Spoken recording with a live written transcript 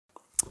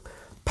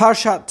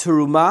Parshat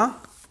Terumah,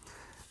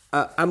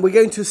 and we're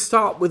going to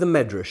start with a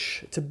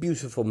medrash. It's a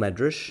beautiful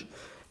medrash.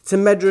 It's a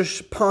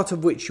medrash, part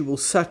of which you will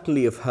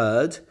certainly have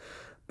heard,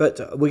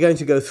 but we're going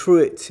to go through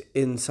it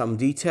in some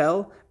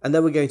detail, and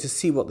then we're going to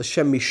see what the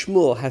Shem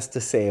Mishmur has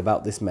to say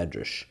about this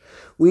medrash.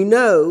 We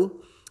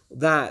know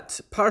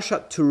that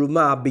Parshat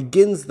Terumah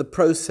begins the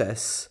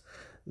process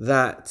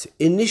that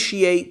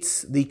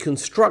initiates the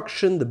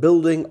construction, the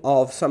building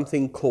of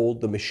something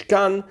called the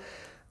Mishkan.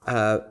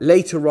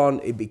 Later on,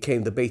 it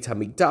became the Beit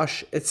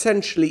HaMikdash,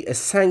 essentially a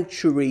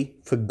sanctuary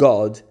for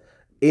God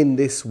in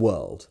this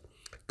world.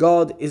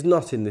 God is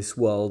not in this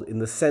world in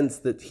the sense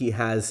that he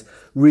has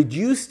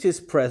reduced his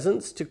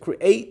presence to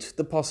create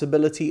the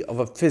possibility of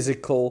a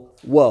physical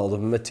world,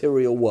 of a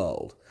material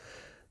world.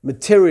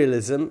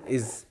 Materialism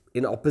is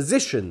in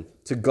opposition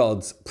to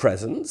God's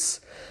presence.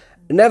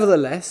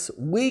 Nevertheless,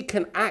 we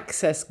can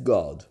access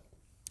God.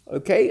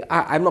 Okay,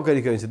 I'm not going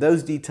to go into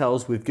those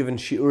details. We've given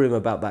shiurim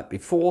about that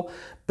before.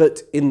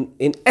 But in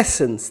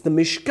essence, the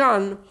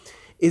Mishkan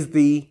is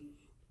the,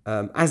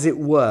 as it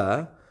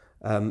were,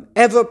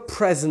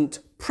 ever-present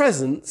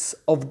presence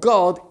of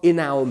God in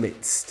our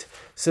midst.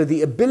 So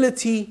the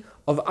ability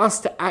of us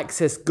to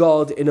access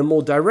God in a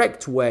more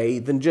direct way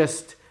than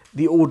just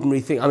the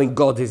ordinary thing. I mean,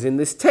 God is in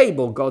this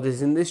table, God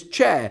is in this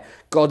chair,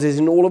 God is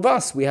in all of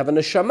us, we have a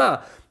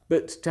neshama.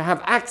 But to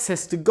have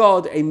access to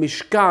God, a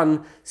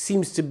Mishkan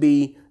seems to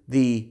be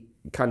the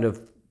kind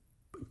of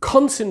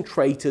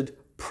concentrated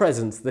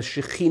presence. The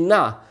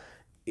Shekhinah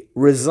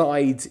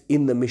resides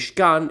in the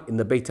Mishkan, in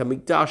the Beit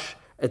HaMikdash,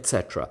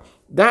 etc.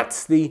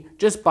 That's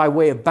just by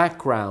way of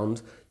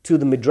background to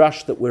the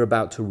Midrash that we're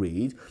about to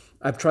read.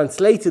 I've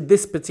translated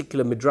this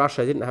particular Midrash.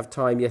 I didn't have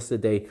time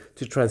yesterday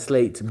to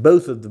translate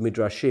both of the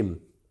Midrashim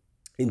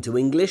into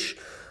English.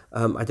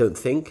 I don't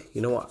think.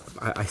 You know what?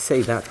 I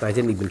say that, but I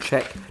didn't even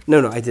check.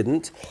 No, I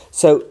didn't.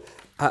 So,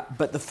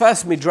 but the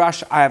first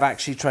Midrash I have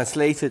actually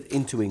translated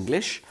into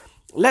English.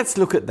 Let's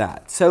look at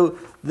that. So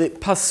the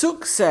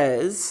Pasuk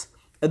says,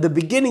 at the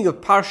beginning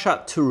of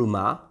Parshat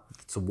Terumah,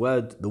 it's a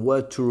word, the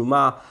word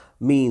Terumah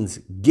means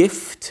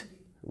gift,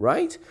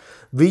 right?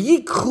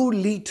 V'yikchu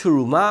li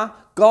Terumah,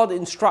 God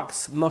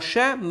instructs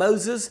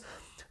Moses,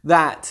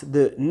 that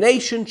the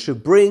nation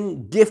should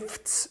bring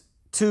gifts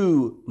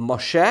to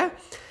Moshe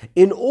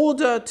in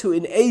order to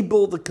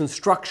enable the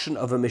construction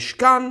of a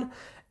Mishkan,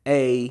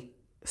 a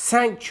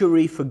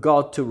sanctuary for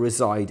God to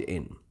reside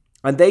in.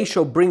 And they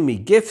shall bring me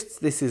gifts.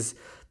 This is,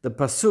 the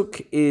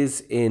Pasuk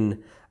is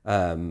in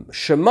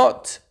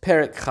Shemot,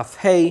 Perek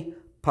Chafhei,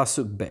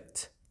 Pasuk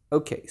Bet.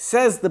 Okay,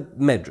 says the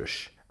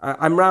Medrash.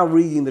 I'm now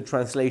reading the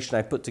translation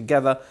I put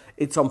together.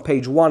 It's on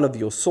page 1 of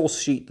your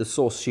source sheet. The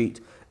source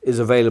sheet is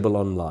available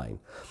online.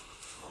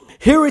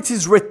 Here it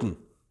is written,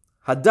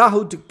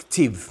 Hadahu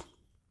Ktiv,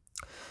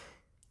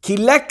 Ki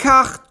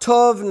lekach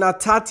tov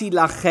natati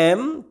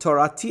lachem,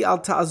 torati al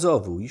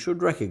ta'azovu. You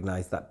should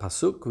recognize that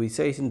pasuk. We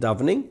say it in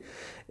davening.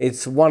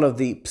 It's one of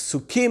the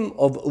psukim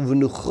of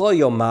Uvnucho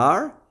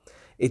Yomar.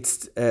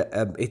 It's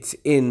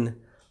in,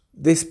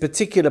 this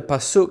particular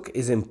pasuk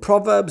is in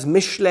Proverbs,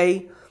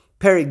 Mishlei,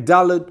 Perik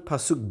Dalud,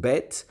 pasuk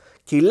Bet.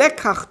 Ki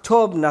lekach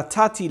tov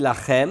natati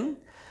lachem,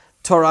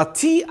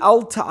 torati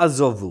al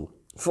ta'azovu.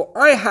 For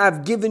I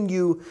have given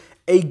you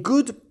a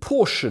good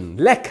portion.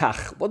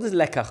 Lekach. What does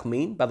lekach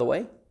mean, by the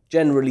way?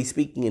 Generally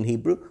speaking in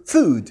Hebrew,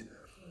 food.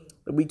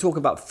 We talk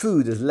about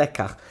food as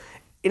lekach.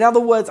 In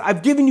other words,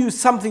 I've given you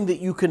something that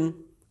you can,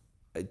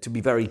 to be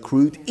very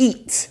crude,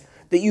 eat,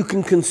 that you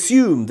can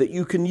consume, that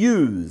you can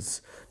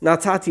use.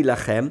 Natati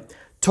lachem,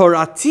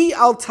 torati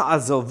al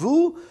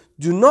ta'azovu,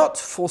 do not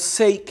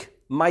forsake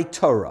my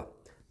Torah.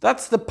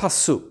 That's the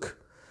pasuk.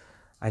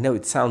 I know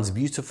it sounds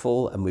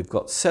beautiful, and we've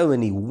got so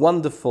many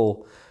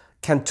wonderful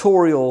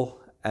cantorial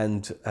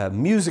and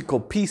musical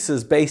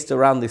pieces based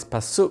around this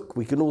pasuk.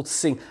 We can all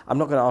sing. I'm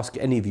not going to ask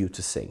any of you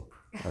to sing,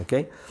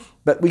 okay?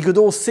 But we could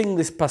all sing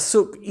this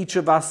pasuk. Each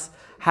of us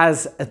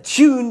has a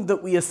tune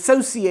that we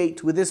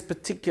associate with this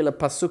particular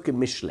pasuk in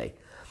Mishlei.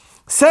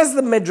 Says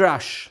the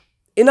Midrash,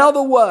 in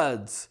other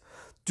words,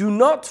 do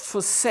not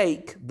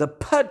forsake the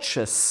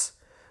purchase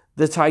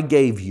that I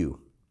gave you.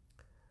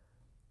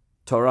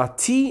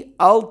 Torati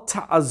al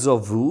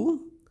ta'azovu,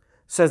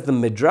 says the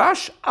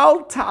Midrash,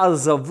 al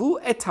ta'azavu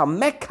et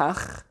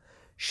hamekach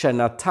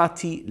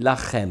shenatati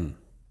lachem.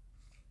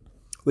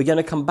 We're going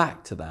to come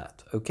back to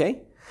that,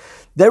 okay?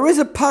 There is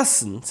a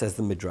person, says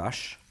the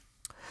Midrash,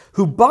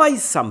 who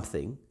buys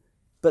something,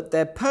 but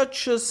their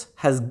purchase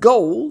has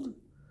gold,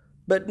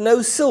 but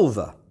no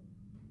silver.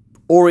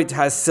 Or it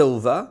has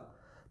silver,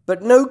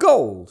 but no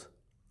gold.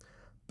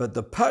 But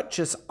the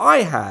purchase I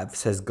have,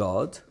 says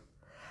God,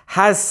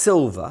 has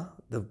silver.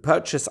 The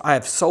purchase I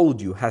have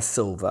sold you has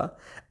silver.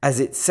 As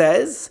it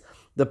says,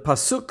 the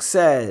pasuk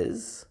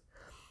says,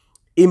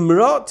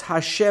 Imrot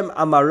Hashem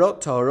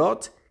amarot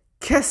torot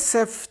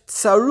kesef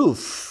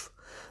tsaruf.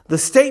 The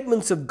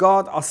statements of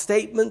God are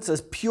statements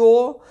as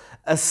pure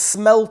as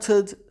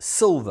smelted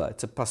silver.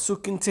 It's a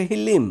pasuk in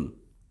Tehillim.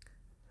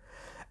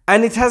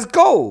 And it has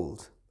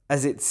gold,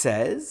 as it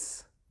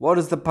says. What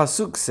does the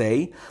pasuk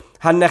say?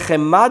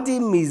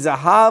 Hanechemadim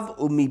mizahav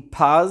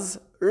umipaz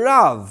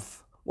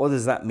rav. What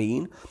does that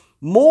mean?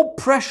 More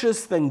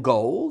precious than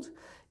gold,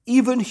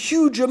 even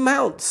huge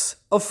amounts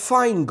of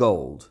fine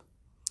gold.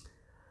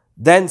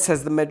 Then,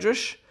 says the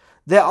Medrash,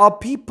 there are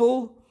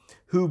people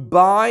who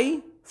buy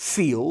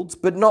fields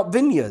but not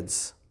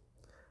vineyards,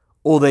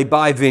 or they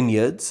buy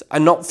vineyards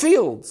and not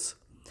fields.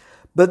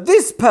 But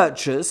this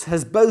purchase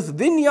has both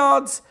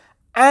vineyards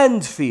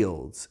and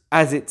fields,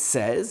 as it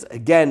says,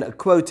 again a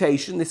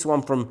quotation, this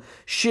one from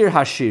Shir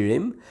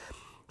Hashirim,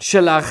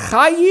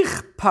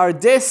 Shelachayich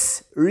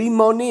pardes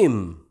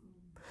rimonim.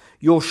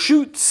 Your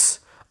shoots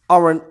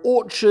are an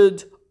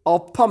orchard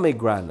of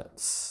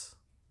pomegranates.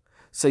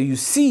 So you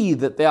see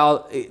that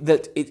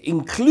that it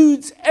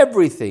includes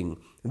everything,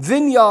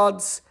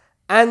 vineyards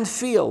and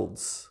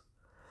fields.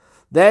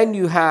 Then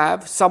you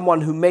have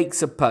someone who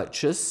makes a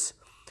purchase,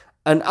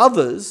 and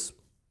others,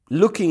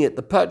 looking at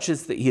the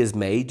purchase that he has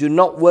made, do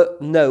not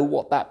know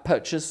what that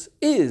purchase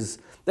is.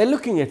 They're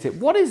looking at it.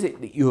 What is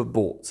it that you have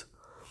bought?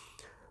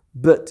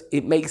 But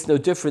it makes no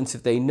difference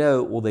if they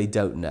know or they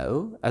don't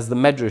know. As the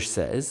Medrash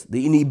says,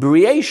 the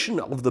inebriation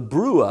of the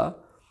brewer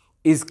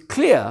is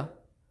clear,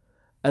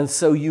 and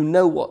so you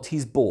know what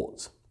he's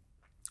bought.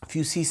 If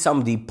you see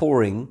somebody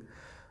pouring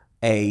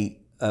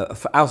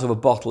out of a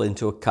bottle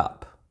into a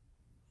cup,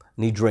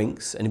 and he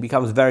drinks, and he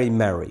becomes very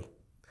merry,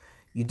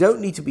 you don't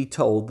need to be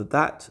told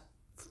that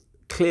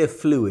clear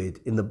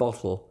fluid in the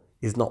bottle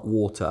is not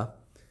water,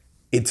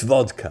 it's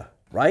vodka,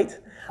 right?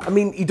 I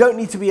mean, you don't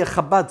need to be a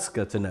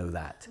Chabadska to know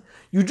that.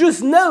 You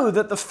just know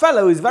that the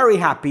fellow is very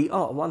happy.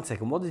 Oh, 1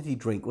 second, what did he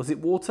drink? Was it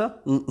water?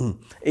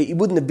 He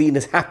wouldn't have been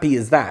as happy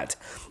as that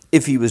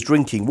if he was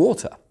drinking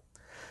water.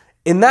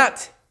 In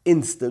that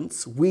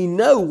instance, we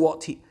know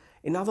what he...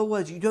 In other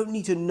words, you don't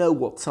need to know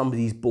what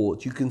somebody's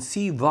bought. You can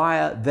see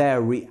via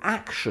their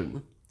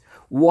reaction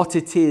what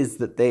it is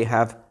that they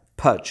have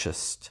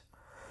purchased.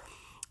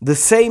 The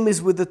same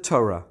is with the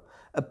Torah.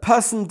 A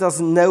person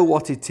doesn't know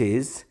what it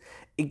is,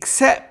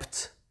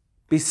 except,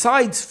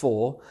 besides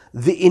for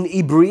the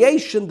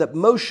inebriation that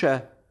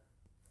Moshe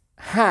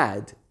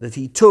had, that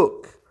he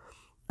took.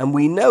 And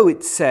we know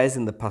it says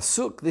in the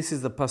Pasuk, this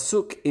is the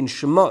Pasuk in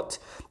Shemot,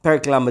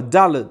 Perek Lamed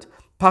Daled,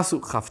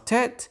 Pasuk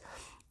Chavtet,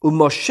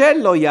 Umoshe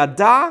lo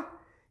yada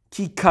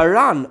ki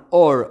karan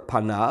or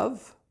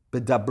panav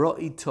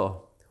bedabro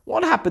ito.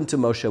 What happened to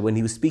Moshe when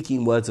he was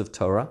speaking words of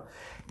Torah?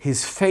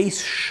 His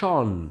face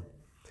shone,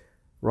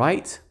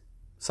 right?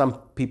 Some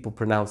people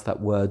pronounce that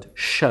word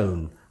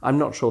shone. I'm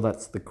not sure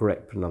that's the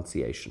correct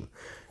pronunciation.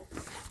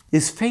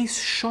 His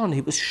face shone,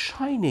 he was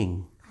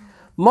shining.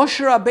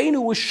 Moshe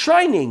Rabbeinu was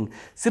shining.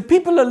 So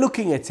people are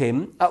looking at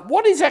him.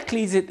 What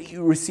exactly is it that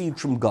you received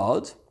from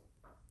God?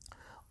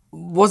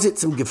 Was it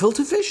some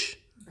gefilte fish?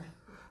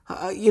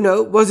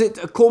 Was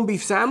it a corned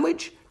beef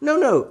sandwich?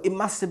 No, it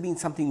must have been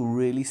something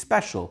really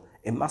special.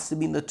 It must have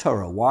been the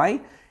Torah.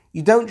 Why?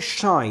 You don't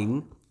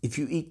shine if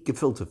you eat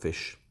gefilte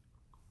fish.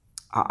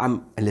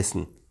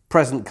 Listen,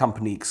 present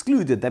company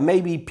excluded. There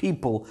may be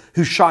people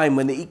who shine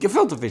when they eat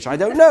gefilte fish. I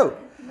don't know.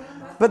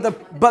 But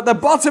the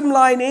bottom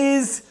line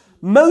is,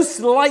 most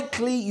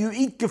likely you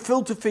eat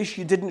gefilte fish,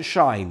 you didn't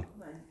shine.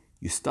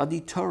 You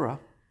studied Torah.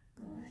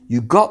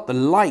 You got the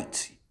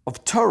light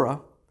of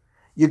Torah.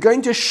 You're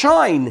going to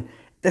shine.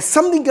 There's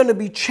something going to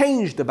be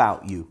changed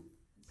about you.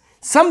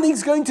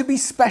 Something's going to be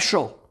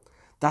special.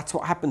 That's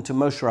what happened to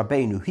Moshe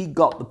Rabbeinu. He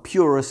got the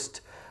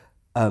purest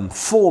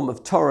form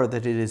of Torah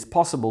that it is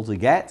possible to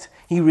get.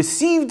 He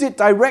received it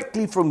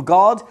directly from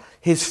God.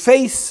 His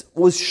face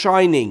was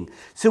shining.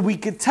 So we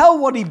could tell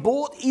what he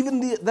bought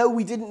even though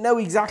we didn't know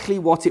exactly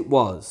what it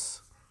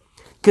was.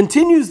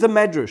 Continues the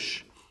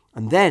Medrash.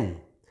 And then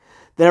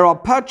there are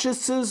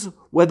purchases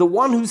where the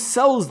one who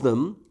sells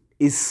them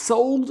is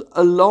sold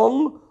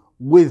along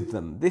with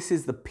them. This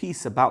is the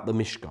piece about the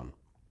Mishkan.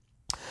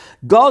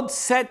 God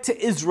said to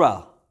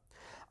Israel,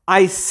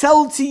 I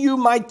sell to you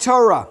my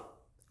Torah,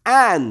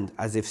 and,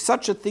 as if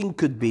such a thing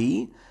could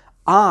be,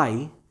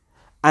 I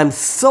am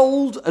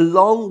sold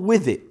along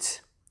with it.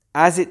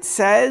 As it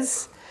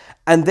says,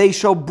 and they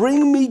shall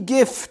bring me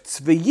gifts,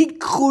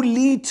 v'yikchu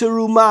li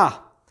terumah.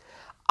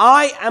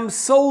 I am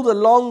sold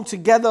along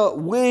together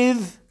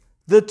with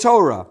the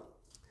Torah.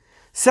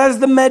 Says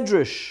the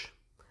Medrash,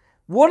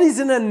 what is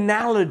an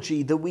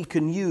analogy that we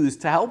can use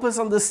to help us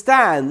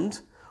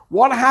understand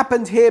what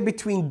happened here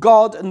between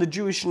God and the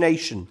Jewish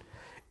nation?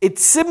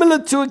 It's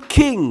similar to a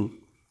king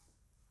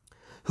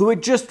who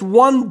had just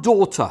one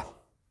daughter.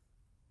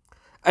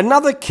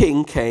 Another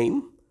king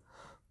came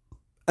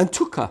and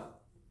took her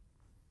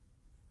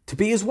to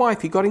be his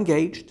wife. He got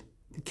engaged.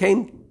 He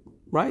came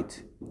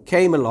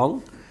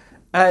along,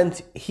 and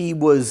he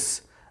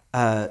was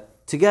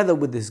together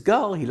with this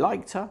girl. He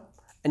liked her,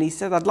 and he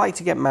said, I'd like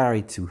to get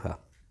married to her.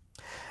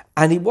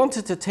 And he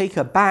wanted to take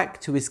her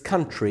back to his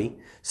country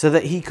so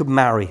that he could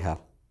marry her.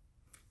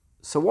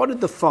 So what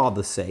did the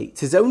father say?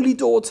 It's his only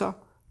daughter,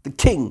 the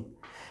king.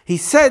 He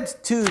said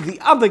to the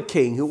other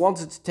king who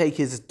wanted to take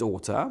his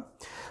daughter,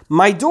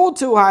 my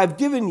daughter who I have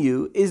given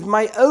you is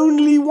my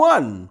only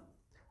one.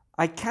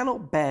 I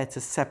cannot bear to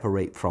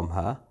separate from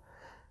her.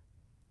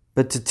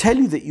 But to tell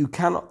you that you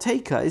cannot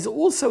take her is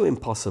also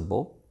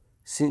impossible,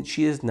 since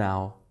she is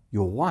now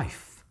your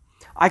wife.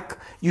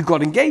 You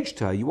got engaged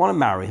to her, you want to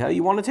marry her,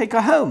 you want to take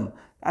her home.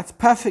 That's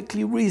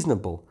perfectly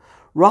reasonable.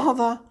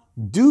 Rather,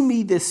 do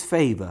me this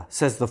favor,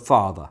 says the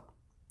father.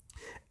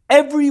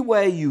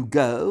 Everywhere you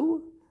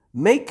go,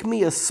 make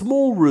me a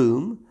small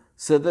room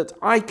so that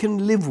I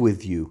can live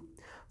with you,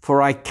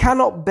 for I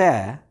cannot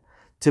bear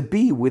to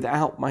be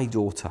without my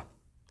daughter.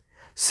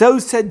 So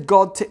said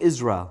God to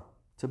Israel.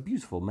 It's a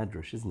beautiful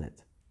medrash, isn't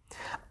it?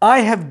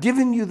 I have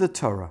given you the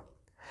Torah.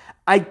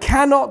 I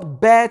cannot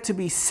bear to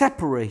be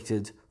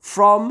separated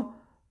from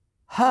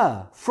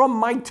her, from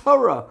my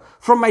Torah,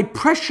 from my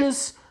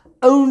precious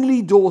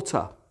only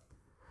daughter.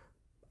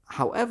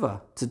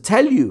 However, to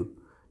tell you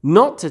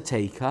not to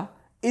take her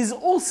is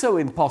also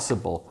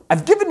impossible.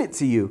 I've given it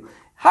to you.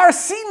 Har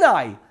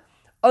Sinai,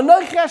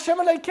 Anochi Hashem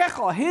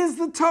Elokecha, here's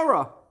the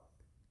Torah.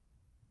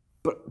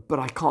 But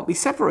I can't be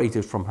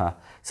separated from her.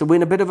 So we're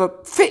in a bit of a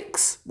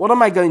fix. What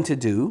am I going to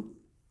do?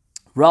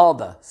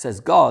 Rather, says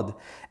God,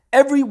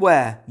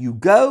 everywhere you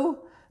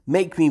go,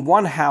 make me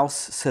one house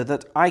so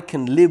that I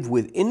can live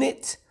within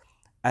it.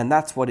 And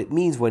that's what it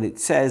means when it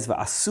says,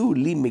 V'asu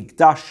li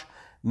mikdash,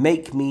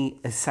 make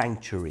me a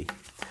sanctuary.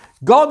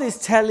 God is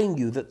telling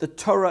you that the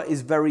Torah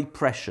is very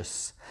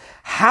precious.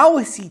 How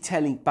is he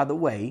telling? By the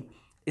way,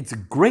 it's a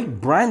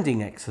great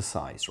branding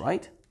exercise,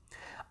 right?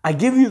 I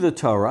give you the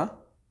Torah,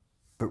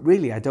 but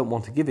really I don't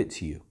want to give it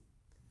to you.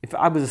 If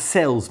I was a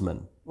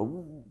salesman,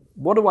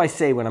 what do I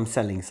say when I'm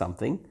selling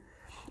something?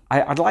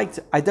 I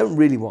don't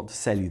really want to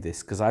sell you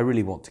this because I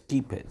really want to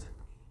keep it.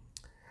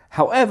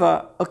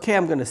 However, okay,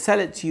 I'm going to sell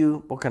it to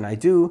you. What can I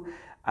do?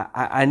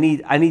 I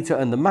need to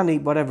earn the money,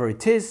 whatever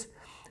it is.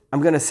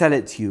 I'm going to sell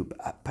it to you,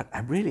 but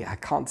I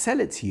can't sell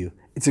it to you.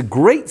 It's a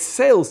great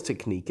sales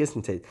technique,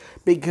 isn't it?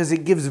 Because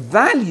it gives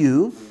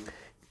value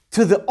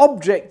to the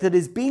object that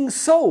is being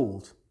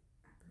sold.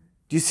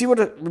 Do you see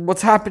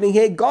what's happening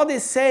here? God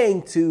is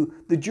saying to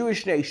the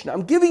Jewish nation,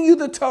 I'm giving you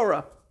the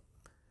Torah,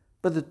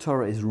 but the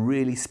Torah is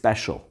really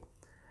special.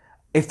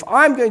 If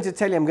I'm going to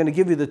tell you I'm going to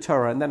give you the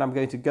Torah and then I'm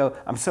going to go,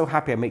 I'm so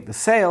happy I make the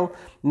sale,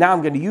 now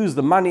I'm going to use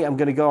the money, I'm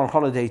going to go on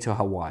holiday to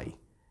Hawaii.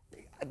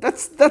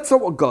 That's not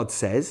what God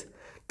says.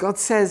 God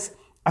says,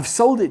 I've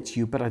sold it to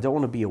you, but I don't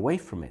want to be away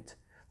from it.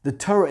 The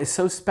Torah is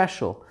so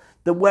special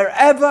that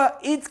wherever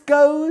it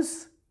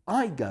goes,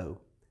 I go.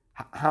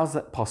 How's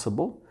that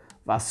possible?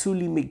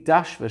 Vasuli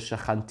mikdash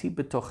v'shachanti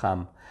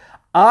betocham.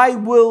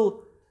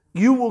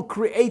 You will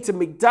create a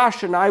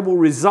mikdash and I will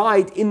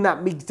reside in that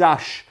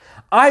mikdash.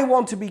 I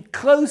want to be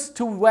close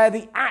to where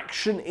the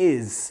action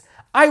is.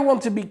 I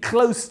want to be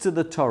close to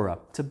the Torah.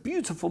 It's a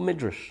beautiful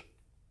midrash.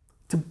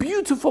 It's a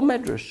beautiful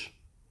midrash.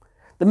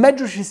 The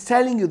Medrash is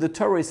telling you the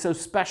Torah is so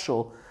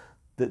special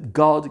that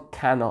God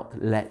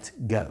cannot let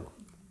go.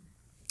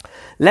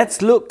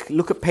 Let's look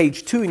at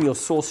page 2 in your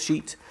source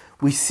sheet.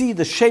 We see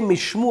the Shem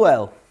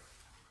Mishmuel,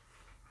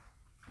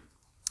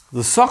 the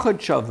Sochot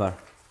Shover,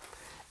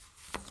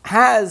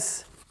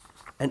 has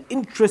an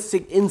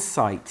interesting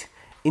insight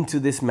into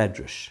this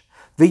Medrash.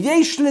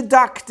 V'yesh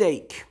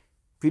ledaktek.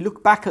 If you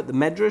look back at the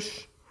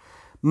Medrash,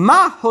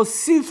 Ma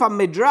hosif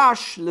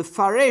ha-medrash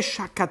lefaresh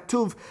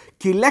hakatuv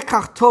ki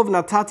lekach tov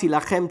natati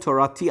lachem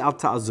torati al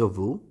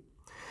ta'azovu.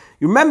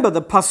 You remember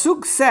the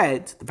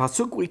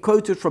pasuk we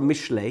quoted from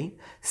Mishlei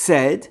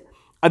said,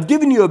 I've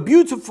given you a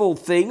beautiful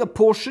thing, a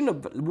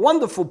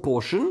wonderful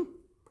portion.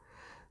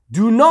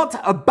 Do not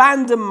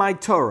abandon my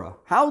Torah.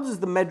 How does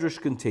the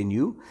Medrash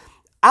continue?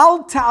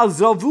 Al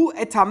ta'azovu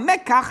et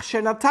ha-mekach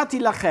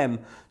shenatati lachem.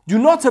 Do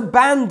not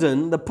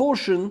abandon the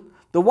portion,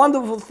 the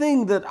wonderful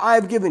thing that I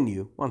have given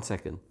you. 1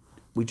 second.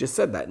 We just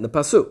said that in the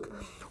pasuk.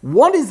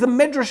 What is the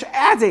Medrash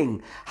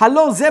adding?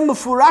 Halo ze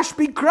mefurash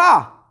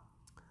bikra.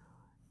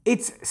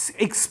 It's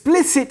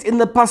explicit in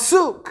the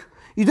pasuk.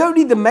 You don't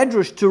need the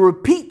Medrash to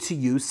repeat to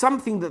you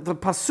something that the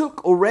pasuk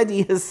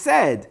already has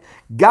said.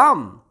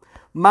 Gam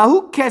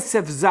mahu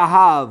kesef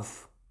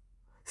zahav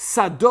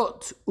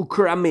sadot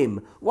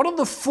ukramim. What are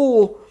the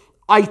 4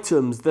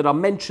 items that are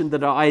mentioned,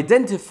 that are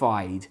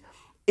identified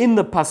in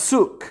the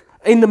pasuk,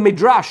 in the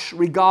midrash,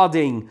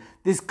 regarding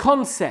this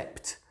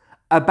concept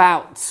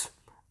about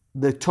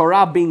the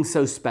Torah being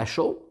so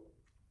special?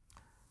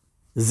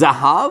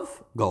 Zahav,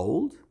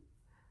 gold.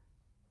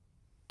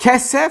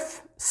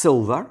 Kesef,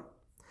 silver.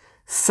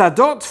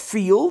 Sadot,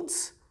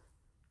 fields.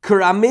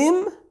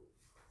 Kramim,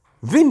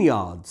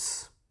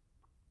 vineyards.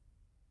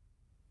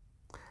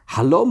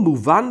 Halo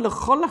muvan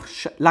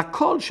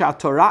lakol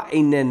she'atorah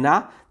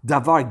einena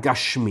davar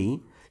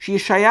gashmi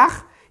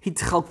sheyeshayach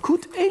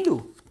hitchalkut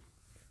elu.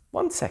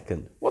 1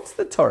 second. What's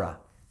the Torah?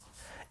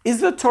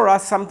 Is the Torah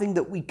something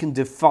that we can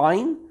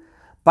define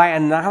by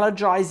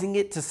analogizing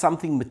it to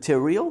something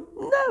material?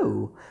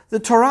 No. The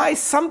Torah is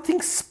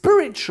something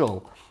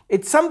spiritual.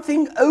 It's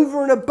something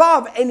over and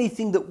above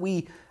anything that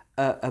we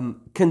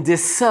can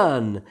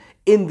discern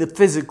in the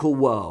physical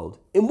world.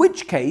 In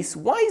which case,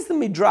 why is the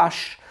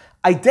Midrash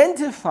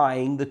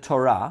identifying the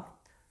Torah,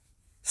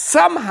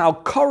 somehow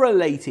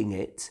correlating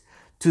it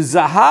to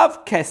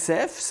Zahav,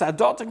 Kesef,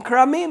 Sadot, and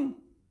Kramim?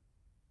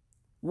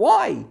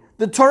 Why?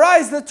 The Torah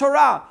is the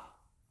Torah.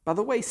 By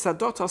the way,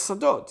 sadot are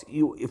sadot,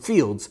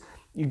 fields.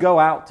 You go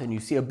out and you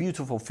see a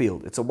beautiful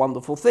field. It's a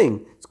wonderful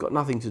thing. It's got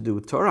nothing to do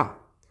with Torah.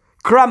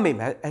 Kramim,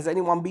 has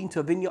anyone been to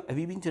a vineyard? Have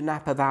you been to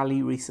Napa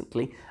Valley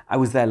recently? I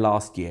was there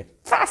last year.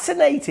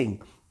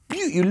 Fascinating.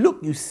 You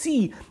look, you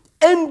see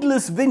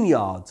endless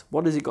vineyards.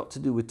 What has it got to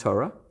do with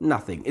Torah?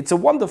 Nothing. It's a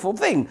wonderful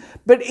thing.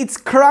 But it's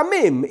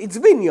kramim, it's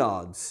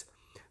vineyards.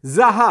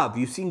 Zahav,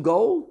 you've seen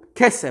gold?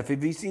 Kesef,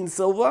 have you seen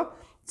silver?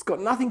 It's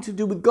got nothing to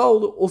do with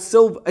gold or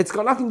silver. It's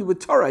got nothing to do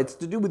with Torah. It's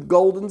to do with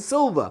gold and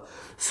silver.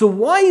 So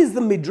why is the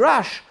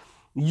Midrash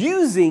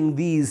using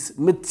these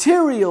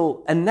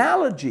material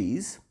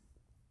analogies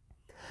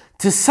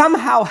to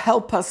somehow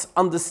help us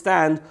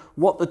understand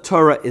what the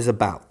Torah is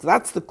about?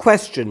 That's the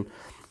question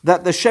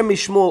that the Shem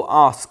MiShmuel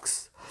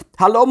asks.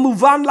 Halo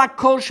muvan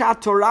lakol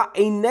she'aTorah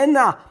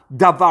einena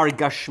davar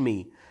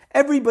gashmi.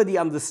 Everybody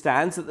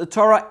understands that the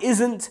Torah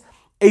isn't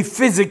a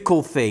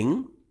physical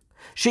thing.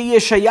 That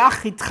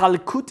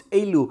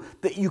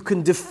you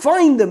can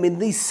define them in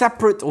these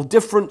separate or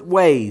different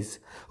ways.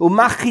 How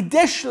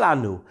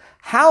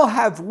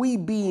have we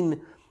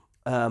been,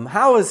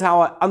 how has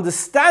our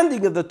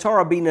understanding of the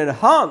Torah been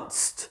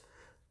enhanced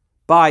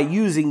by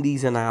using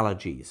these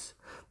analogies?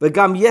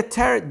 And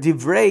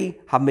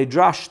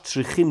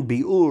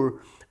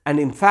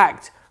in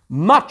fact,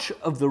 much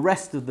of the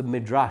rest of the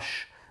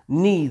Midrash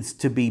needs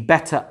to be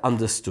better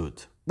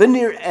understood. The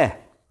Nir'eh.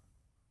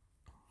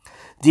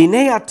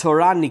 Dinei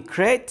Torah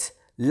nikret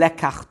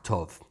lekach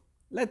tov.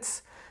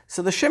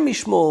 So the Shem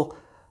MiShmuel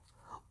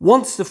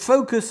wants to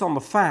focus on the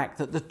fact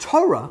that the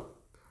Torah,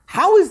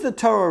 how is the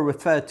Torah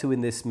referred to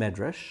in this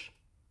Medrash?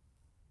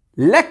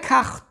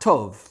 Lekach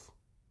tov.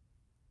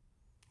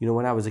 You know,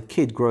 when I was a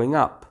kid growing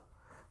up,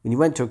 when you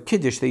went to a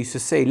Kiddush, they used to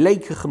say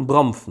leikach and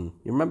bromfen.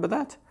 You remember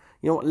that?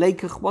 You know what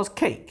leikach was?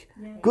 Cake.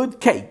 Yeah. Good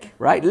cake,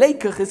 right?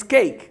 Leikach is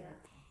cake.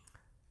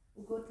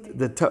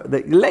 The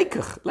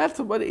leikach, that's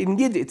what in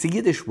Yiddish, it's a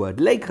Yiddish word.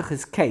 Leikach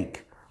is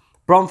cake.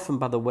 Bromfen,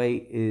 by the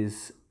way,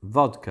 is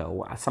vodka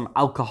or some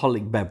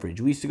alcoholic beverage.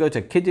 We used to go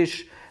to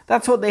Kiddush.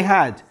 That's what they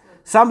had.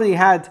 Somebody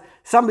had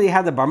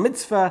a bar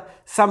mitzvah.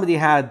 Somebody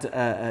had,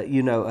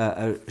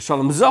 a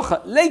shalom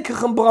zocha.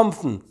 Leikach and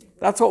bromfen.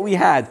 That's what we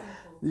had.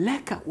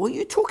 Lekach. What are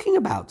you talking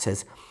about?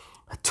 Says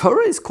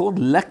Torah is called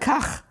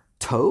lekach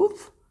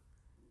tov.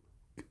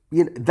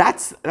 You know,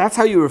 that's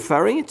how you're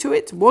referring to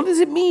it? What does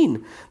it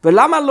mean?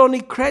 Velama lo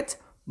nikret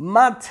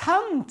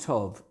matan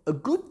tov, a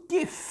good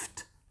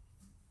gift.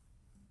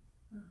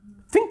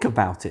 Think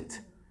about it.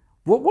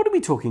 What are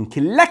we talking? Ki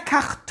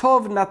lekach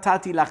tov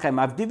natati lachem.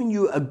 I've given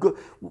you a good...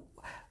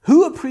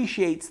 Who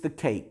appreciates the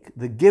cake?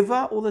 The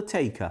giver or the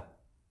taker?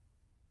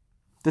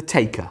 The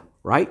taker,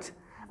 right?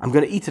 I'm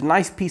going to eat a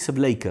nice piece of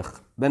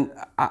leikach. Then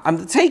I'm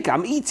the taker.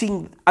 I'm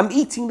eating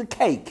the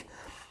cake.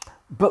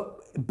 But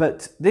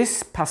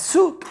this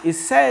pasuk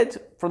is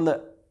said from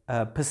the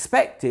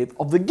perspective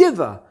of the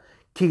giver.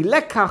 Ki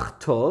lekach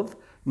tov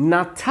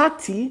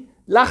natati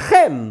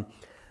lachem.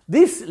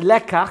 This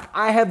lekach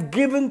I have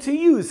given to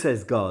you,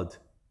 says God.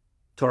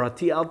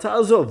 Torati al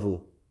ta'azovu.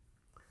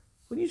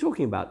 What are you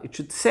talking about? It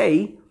should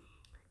say,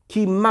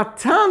 Ki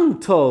matan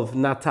tov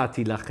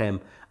natati lachem.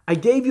 I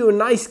gave you a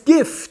nice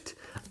gift.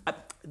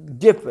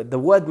 The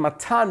word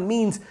matan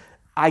means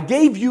I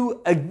gave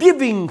you a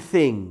giving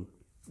thing.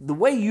 The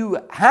way you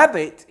have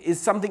it is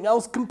something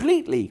else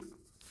completely.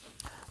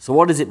 So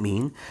what does it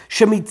mean?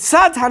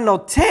 Shemitzad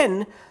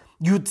hanoten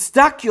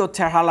yutzdak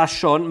yoter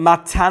halashon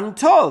matan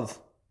tov.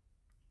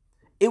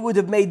 It would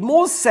have made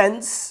more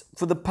sense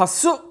for the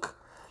pasuk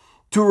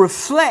to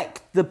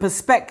reflect the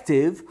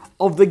perspective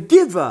of the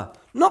giver,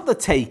 not the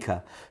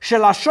taker.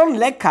 Shelashon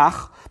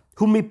lekach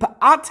hu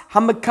mipa'at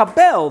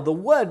hamekabel. The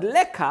word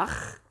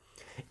lekach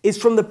is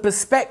from the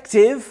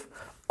perspective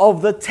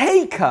of the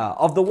taker,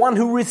 of the one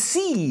who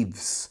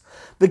receives.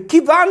 The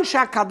kivan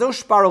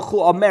shakadosh baruch hu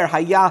omer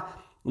haya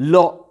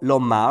lo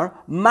lomar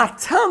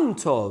matan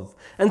tov.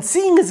 And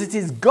seeing as it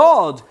is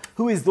God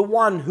who is the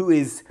one who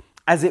is,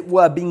 as it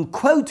were, being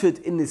quoted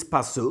in this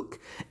pasuk,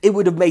 it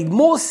would have made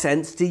more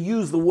sense to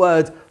use the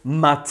word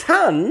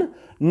matan,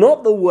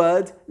 not the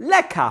word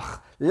lekach.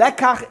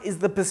 Lekach is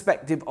the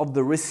perspective of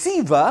the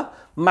receiver.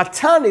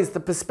 Matan is the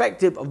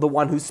perspective of the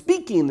one who's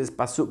speaking in this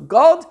pasuk,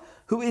 God,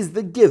 who is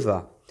the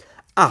giver.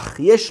 Ach,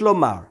 yesh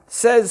lomar,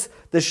 says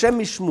the Shem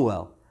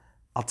MiShmuel.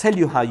 I'll tell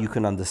you how you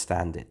can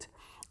understand it.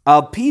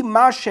 Al pi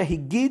ma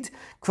shehigid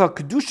kvar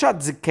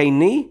kedushat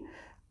zikeni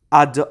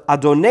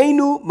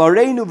Adonenu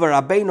Moreinu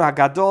v'Rabbeinu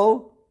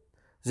Hagadol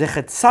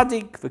Zechet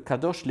Tzadik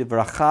v'Kadosh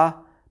Livracha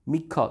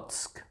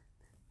Mikotsk.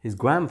 His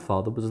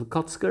grandfather was the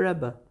Kotsker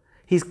Rebbe.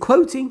 He's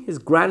quoting his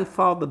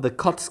grandfather, the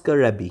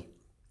Kotsker Rebbe.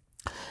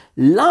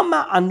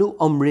 Lama anu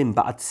omrim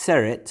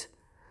ba'atzeret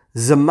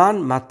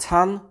Zaman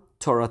matan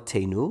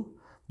Toratenu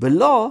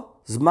v'lo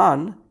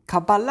Zman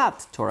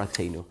Kabbalat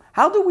Toratenu.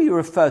 How do we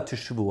refer to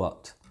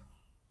Shavuot?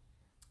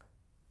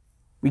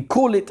 We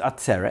call it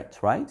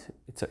Atzeret, right?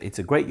 It's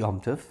a great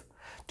Yom Tov.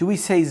 Do we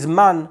say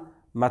Zman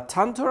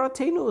Matan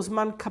Toratenu or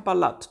Zman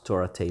Kabbalat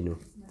Toratenu?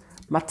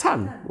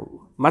 Matan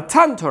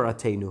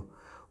Toratenu.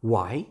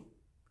 Why?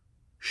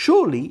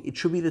 Surely it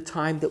should be the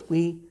time that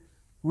we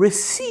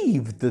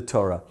receive the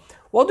Torah.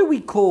 What do we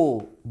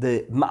call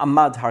the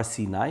Ma'amad Har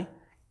Sinai?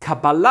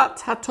 Kabbalat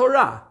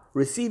HaTorah,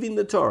 receiving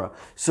the Torah.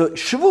 So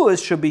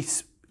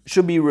Shavuos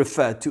should be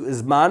referred to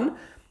as Man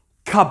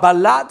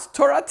Kabbalat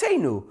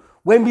Toratenu,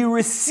 when we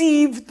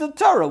receive the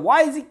Torah.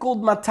 Why is it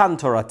called Matan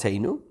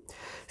Toratenu?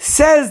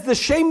 Says the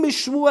Shem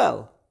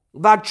Shmuel,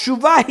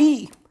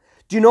 Vatshuvahi.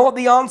 Do you know what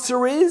the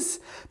answer is?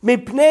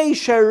 Mipnei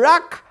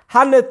sherak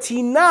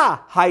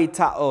hanatina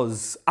haita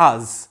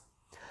az.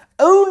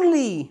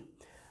 Only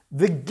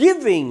the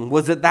giving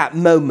was at that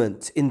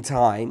moment in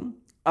time.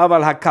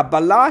 Aval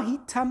hakabbalah hi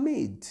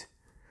tamid.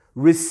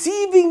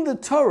 Receiving the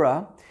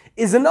Torah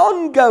is an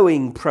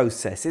ongoing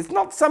process. It's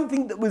not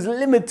something that was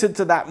limited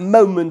to that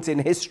moment in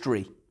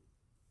history.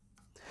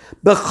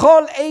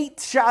 B'chol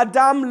eit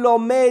she'adam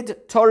lomed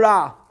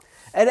Torah.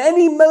 At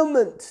any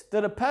moment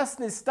that a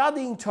person is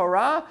studying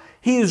Torah,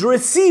 he is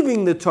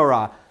receiving the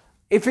Torah.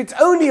 If it's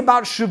only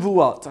about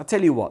Shavuot, I'll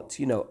tell you what,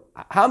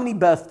 how many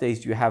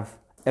birthdays do you have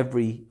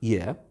every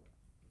year?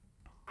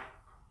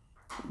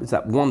 It was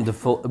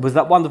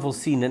that wonderful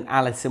scene in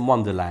Alice in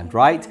Wonderland,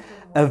 right?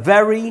 A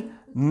very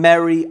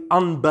merry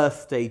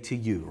unbirthday to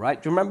you,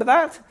 right? Do you remember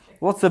that?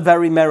 What's a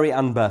very merry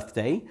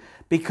unbirthday?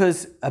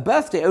 Because a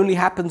birthday only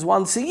happens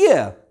once a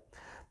year.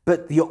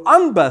 But your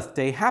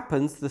unbirthday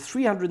happens the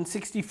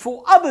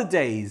 364 other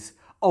days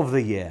of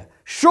the year.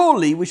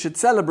 Surely we should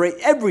celebrate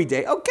every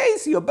day. Okay,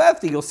 so your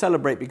birthday you'll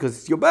celebrate because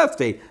it's your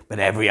birthday, but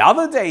every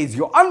other day is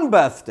your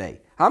unbirthday.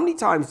 How many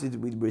times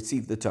did we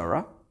receive the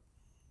Torah?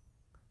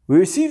 We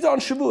received it on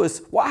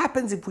Shavuos. What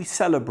happens if we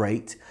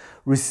celebrate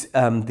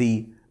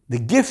the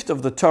gift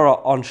of the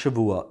Torah on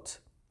Shavuot?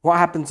 What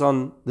happens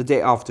on the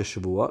day after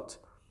Shavuot?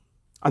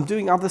 I'm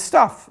doing other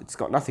stuff. It's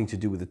got nothing to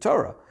do with the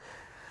Torah.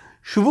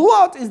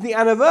 Shavuot is the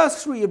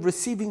anniversary of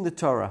receiving the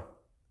Torah.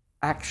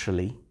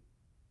 Actually,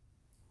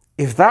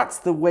 if that's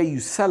the way you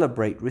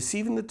celebrate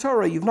receiving the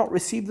Torah, you've not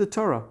received the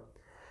Torah.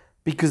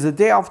 Because the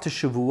day after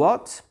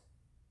Shavuot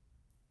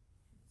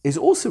is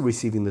also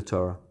receiving the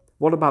Torah.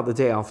 What about the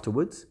day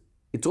afterwards?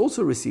 It's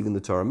also receiving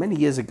the Torah. Many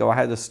years ago, I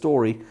had a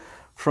story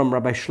from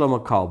Rabbi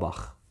Shlomo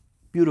Carlebach.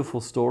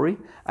 Beautiful story.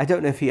 I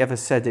don't know if he ever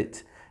said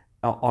it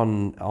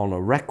on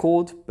a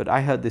record, but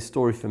I heard this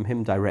story from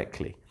him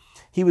directly.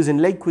 He was in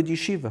Lakewood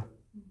Yeshiva.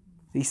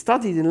 He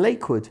studied in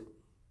Lakewood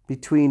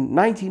between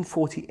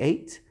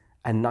 1948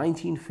 and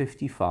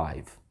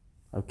 1955.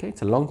 Okay,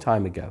 it's a long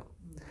time ago.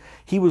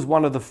 He was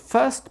one of the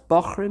first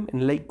Bochrim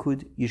in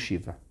Lakewood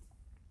Yeshiva.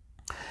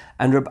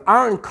 And Reb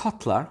Aaron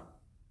Kotler,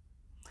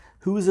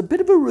 who was a bit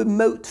of a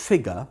remote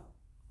figure,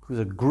 who was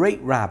a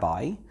great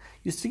rabbi,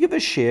 used to give a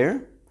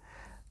shir,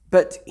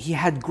 but he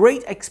had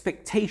great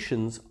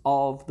expectations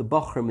of the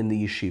Bochrim in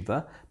the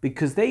yeshiva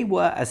because they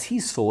were, as he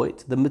saw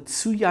it, the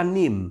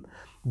Metsuyanim.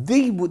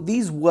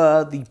 These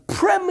were the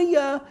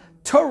premier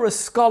Torah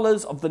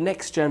scholars of the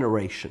next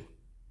generation.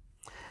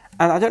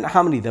 And I don't know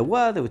how many there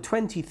were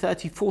 20,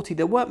 30, 40,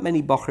 there weren't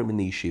many Bochrim in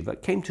the yeshiva.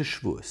 It came to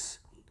Shavuos.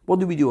 What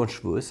do we do on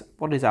Shavuos?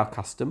 What is our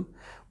custom?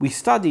 We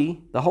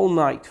study the whole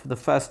night for the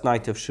first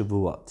night of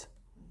Shavuot.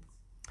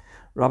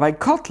 Rabbi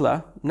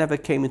Kotler never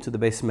came into the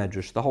Beis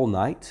Medrash the whole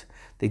night.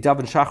 They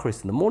davened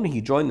Shacharis in the morning, he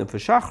joined them for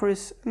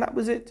Shacharis, and that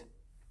was it.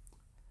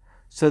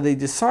 So they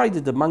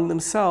decided among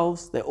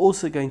themselves they're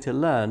also going to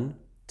learn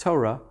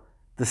Torah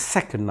the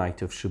second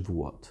night of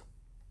Shavuot.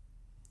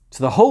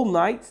 So the whole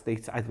night,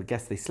 I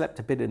guess they slept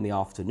a bit in the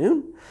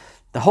afternoon,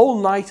 the whole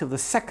night of the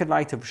second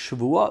night of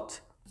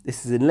Shavuot,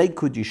 this is in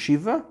Lakewood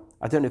Yeshiva,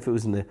 I don't know if it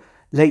was in the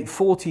late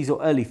 40s or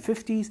early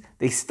 50s,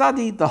 they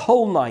studied the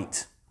whole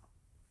night.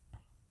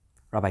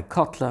 Rabbi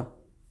Kotler,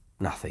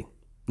 nothing,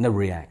 no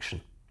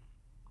reaction.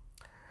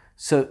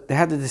 So they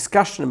had a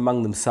discussion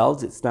among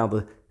themselves. It's now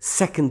the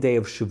second day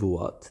of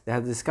Shavuot. They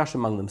had a discussion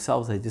among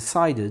themselves. They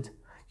decided,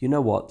 you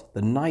know what?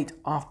 The night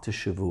after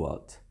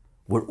Shavuot,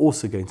 we're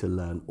also going to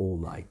learn all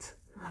night.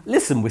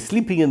 Listen, we're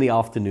sleeping in the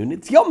afternoon.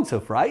 It's Yom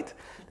Tov, right?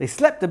 They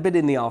slept a bit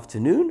in the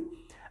afternoon.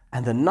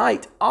 And the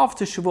night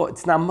after Shavuot,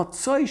 it's now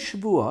Motzoi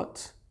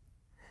Shavuot,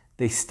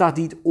 they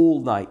studied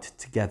all night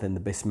together in the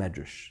Beis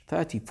Medrash.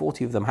 30,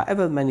 40 of them,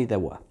 however many there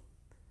were.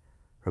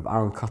 Rabbi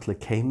Aaron Kotler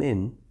came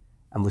in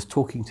and was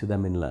talking to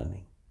them in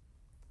learning.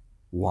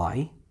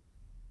 Why?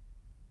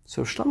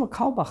 So Shlomo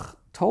Carlebach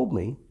told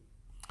me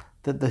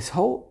that the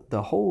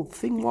whole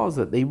thing was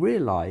that they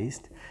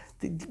realized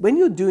that when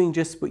you're doing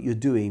just what you're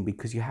doing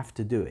because you have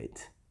to do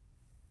it,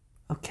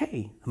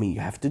 okay, you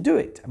have to do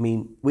it.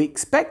 We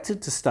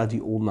expected to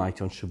study all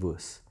night on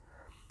Shavuos.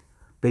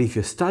 But if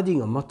you're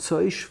studying on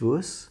Motzoi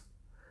Shavuos,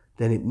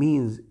 then it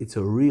means it's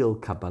a real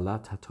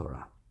Kabbalat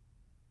HaTorah.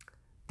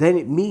 Then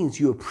it means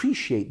you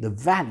appreciate the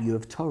value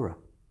of Torah.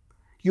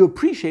 You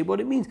appreciate what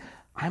it means.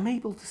 I'm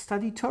able to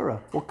study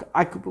Torah.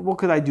 What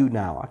could I do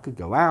now? I could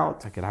go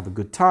out, I could have a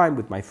good time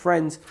with my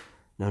friends.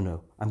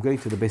 No, I'm going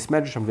to the Beis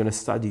Medrash, I'm going to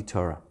study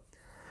Torah.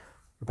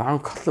 Rabbi Aaron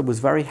Kotler was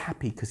very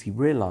happy because he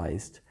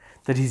realized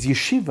that his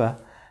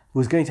yeshiva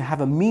was going to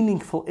have a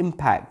meaningful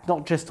impact,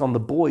 not just on the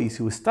boys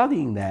who were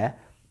studying there,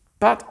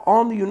 but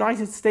on the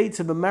United States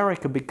of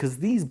America, because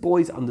these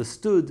boys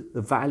understood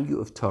the value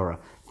of Torah.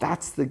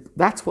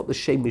 That's what the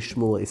Shem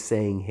MiShmuel is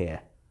saying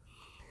here.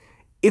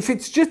 If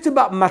it's just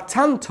about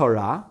Matan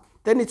Torah,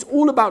 then it's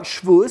all about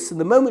Shavuos, and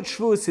the moment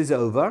Shavuos is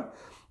over,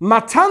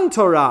 Matan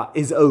Torah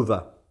is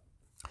over.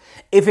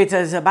 If it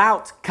is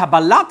about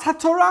Kabbalat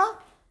HaTorah,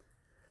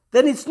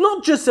 then it's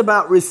not just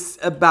about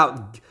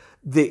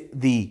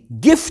the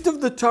gift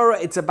of the Torah,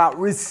 it's about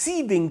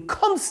receiving,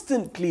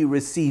 constantly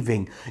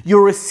receiving.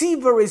 Your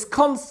receiver is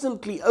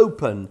constantly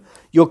open.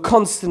 You're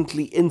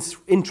constantly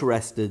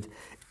interested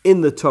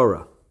in the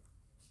Torah.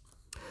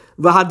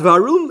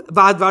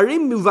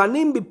 והדברים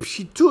מובנים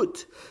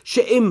בפשיטות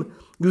שאם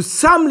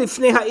יושם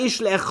לפני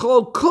האיש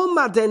לאכול כל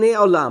מעדני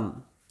העולם.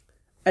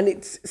 And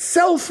it's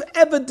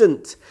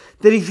self-evident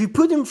that if you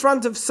put in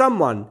front of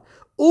someone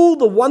all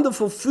the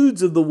wonderful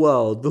foods of the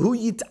world, והוא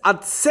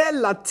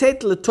יתעצל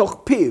לתת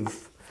לתוך פיו,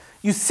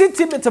 you sit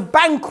him at a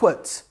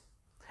banquet.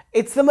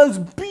 It's the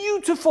most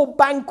beautiful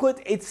banquet.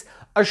 It's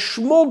a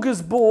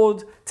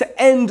smorgasbord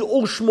to end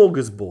all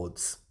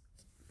smorgasbords.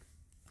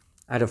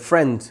 I had a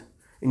friend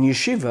in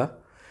yeshiva,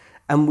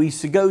 and we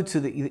used to go to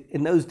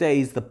in those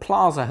days, the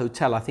Plaza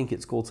Hotel, I think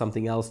it's called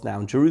something else now,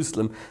 in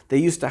Jerusalem. They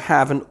used to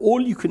have an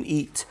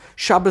all-you-can-eat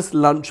Shabbos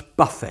lunch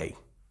buffet.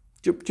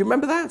 Do you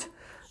remember that?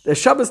 The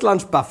Shabbos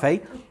lunch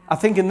buffet, I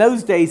think in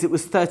those days it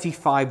was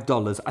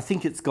 $35. I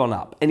think it's gone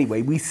up.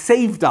 Anyway, we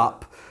saved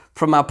up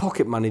from our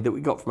pocket money that we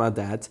got from our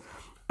dads,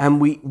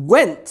 and we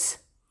went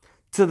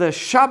to the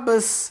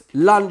Shabbos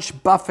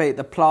lunch buffet at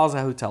the Plaza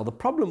Hotel. The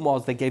problem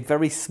was they gave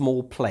very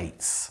small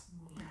plates.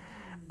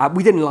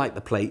 We didn't like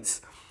the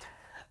plates,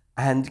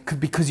 and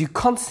because you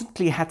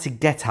constantly had to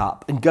get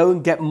up and go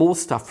and get more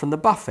stuff from the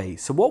buffet.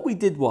 So what we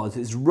did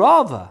is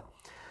rather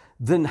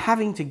than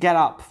having to get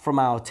up from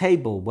our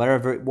table,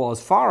 wherever it was,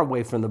 far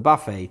away from the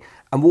buffet,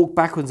 and walk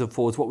backwards and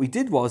forwards, what we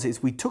did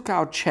is we took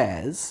our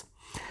chairs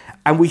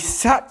and we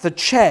sat the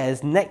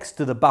chairs next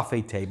to the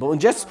buffet table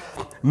and just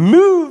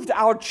moved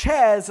our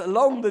chairs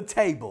along the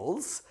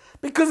tables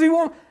because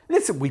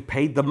we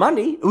paid the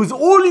money. It was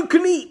all you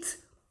can eat.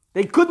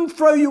 They couldn't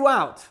throw you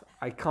out.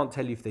 I can't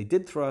tell you if they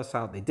did throw us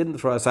out, they didn't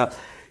throw us out.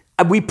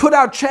 And we put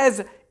our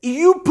chairs,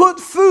 you put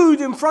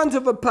food in front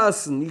of a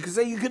person. You can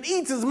say you can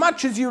eat as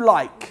much as you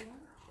like.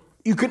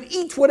 You can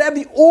eat whatever,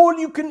 all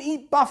you can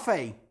eat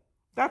buffet.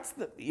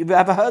 You've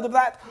ever heard of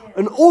that? Yeah.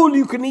 An all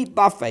you can eat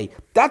buffet.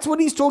 That's what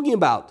he's talking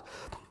about.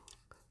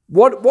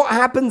 What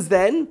happens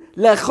then?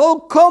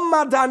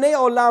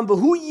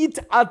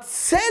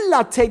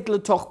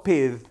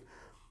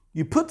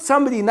 You put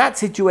somebody in that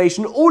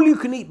situation, all you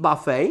can eat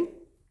buffet,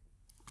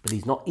 but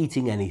he's not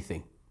eating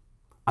anything.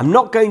 I'm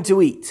not going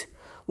to eat.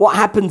 What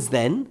happens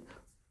then?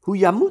 Hu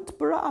yamut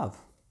b'ra'av.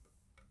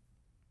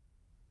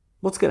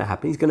 What's going to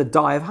happen? He's going to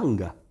die of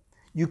hunger.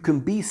 You can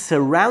be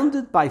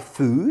surrounded by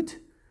food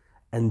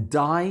and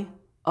die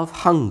of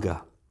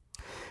hunger.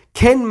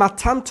 Ken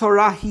matan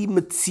Torah hi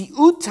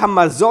metziut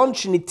hamazon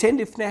sheniten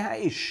lifnei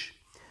ha'ish.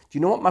 Do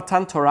you know what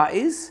matan Torah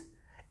is?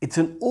 It's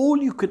an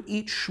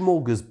all-you-can-eat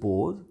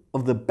smorgasbord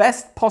of the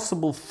best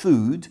possible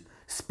food,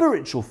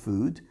 spiritual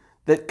food,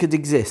 that could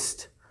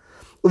exist.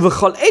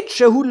 ובכל עת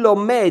שהוא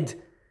לומד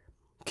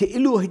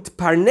כאילו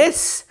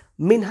התפרנס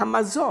מן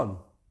המזון.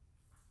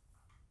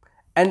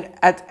 And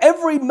at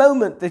every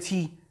moment that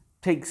he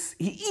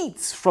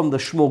eats from the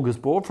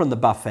smorgasbord, from the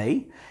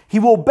buffet, he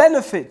will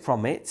benefit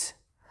from it,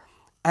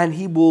 and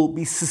he will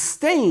be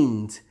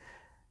sustained.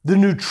 The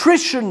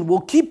nutrition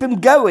will keep him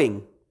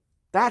going.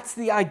 That's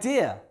the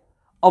idea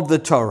of the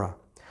Torah.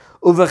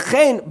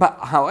 But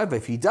however,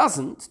 if he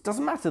doesn't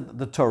matter that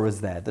the Torah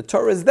is there. The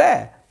Torah is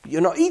there, but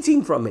you're not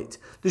eating from it.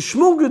 The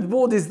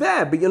smorgasbord is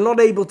there, but you're not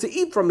able to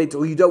eat from it,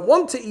 or you don't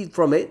want to eat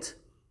from it,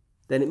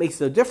 then it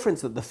makes no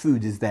difference that the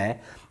food is there.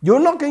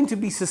 You're not going to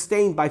be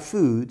sustained by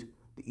food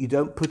that you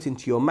don't put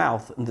into your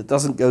mouth and that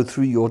doesn't go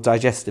through your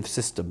digestive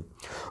system.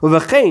 Do you know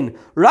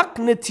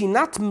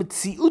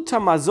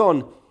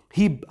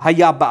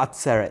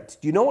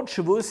what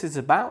Shavuos is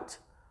about?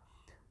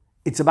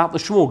 It's about the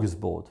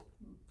smorgasbord.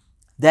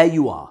 There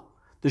you are,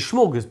 the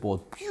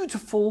smorgasbord,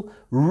 beautiful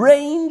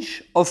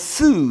range of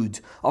food,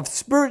 of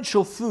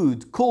spiritual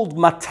food called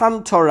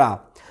Matan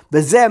Torah.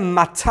 וזה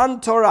מתן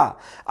תורה,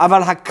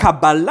 אבל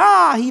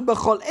הקבלה היא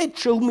בכל עת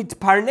שהוא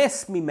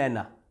מתפרנס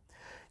ממנה.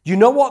 You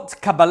know what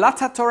Kabbalat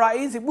HaTorah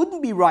is? It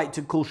wouldn't be right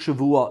to call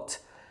Shavuot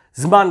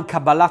Zman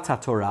Kabbalat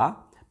HaTorah,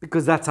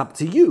 because that's up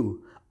to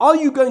you. Are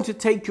you going to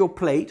take your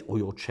plate or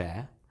your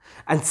chair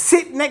and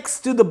sit next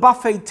to the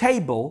buffet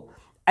table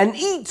and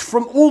eat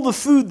from all the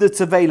food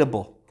that's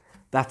available?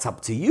 That's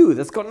up to you.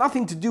 That's got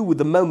nothing to do with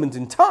the moment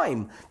in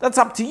time. That's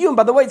up to you. And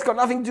by the way, it's got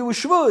nothing to do with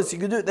Shavuos. You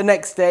could do it the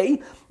next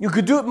day. You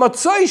could do it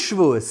Motzei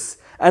Shavuos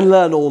and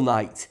learn all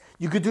night.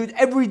 You could do it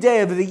every day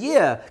of the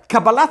year.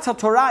 Kabbalat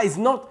HaTorah is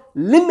not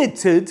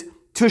limited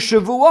to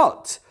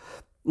Shavuot.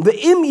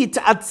 Ve'im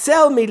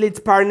yit'atzel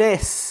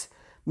militparnes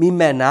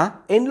mimena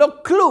en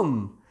lo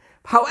klum.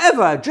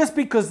 However, just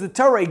because the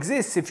Torah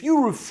exists, if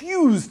you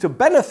refuse to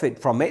benefit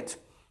from it,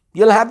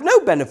 you'll have no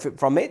benefit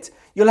from it.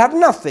 you'll have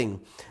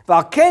nothing.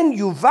 V'alken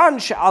yuvan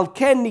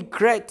she'alken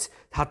nikret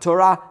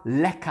HaTorah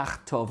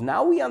lekach tov.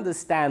 Now we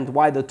understand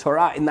why the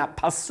Torah in that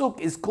pasuk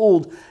is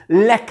called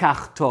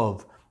lekach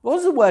tov. What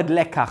does the word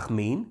lekach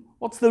mean?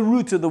 What's the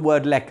root of the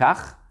word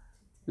lekach?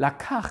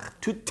 Lakach,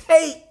 to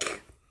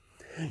take.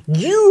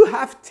 You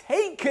have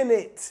taken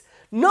it.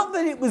 Not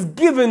that it was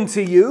given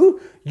to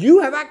you, you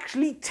have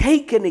actually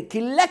taken it.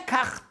 Ki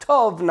lekach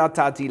tov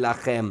natati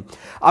lachem.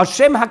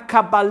 Hashem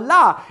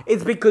HaKabbalah,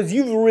 it's because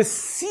you've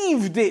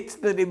received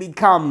it that it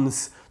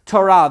becomes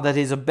Torah that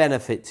is a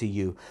benefit to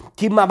you.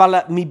 Ki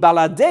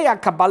mibaladei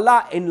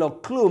HaKabbalah en lo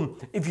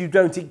klum. If you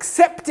don't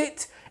accept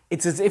it,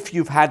 it's as if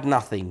you've had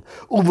nothing.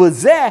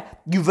 Uvazeh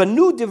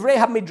yuvanu divrei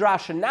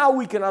hamidrash. And now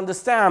we can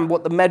understand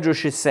what the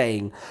Medrash is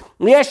saying.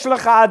 Yesh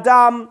lecha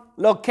adam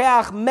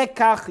lokeach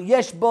mekach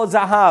yesh bo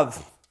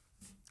zahav.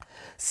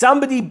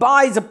 Somebody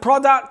buys a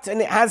product and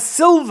it has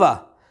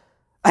silver.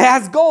 It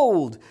has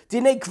gold.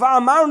 Dinei kvar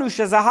amarnu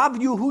shezahav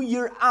yuhu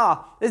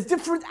yir'ah. There's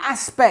different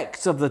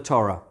aspects of the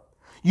Torah.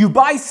 You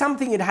buy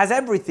something, it has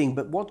everything,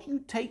 but what do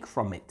you take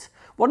from it?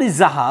 What is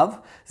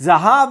zahav?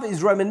 Zahav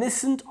is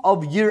reminiscent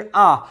of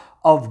yir'ah,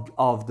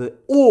 of the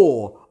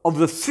awe, of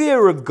the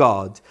fear of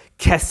God.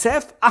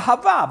 Kesef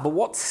ahava. But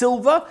what's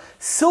silver?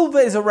 Silver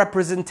is a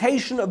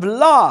representation of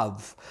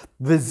love.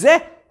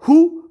 V'zeh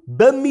hu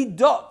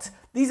b'midot.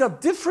 These are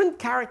different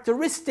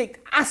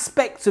characteristic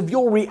aspects of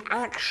your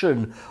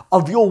reaction,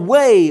 of your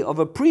way of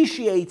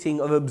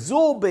appreciating, of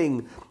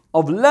absorbing,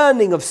 of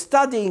learning, of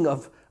studying,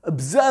 of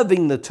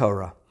observing the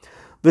Torah.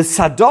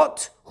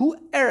 V'sadot hu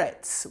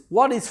eretz.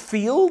 What is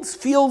fields?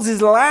 Fields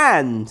is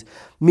land.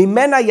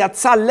 Mimena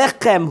yatsa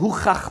lechem hu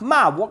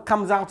chachma. What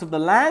comes out of the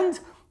land?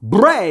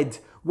 Bread.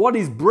 What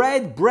is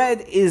bread?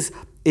 Bread is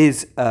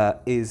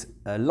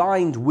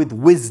aligned with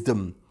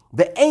wisdom.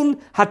 Ve'en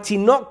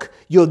hatinok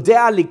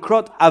yodea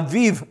likrot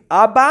aviv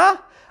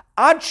abba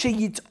ad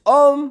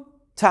sheyitom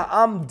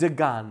ta'am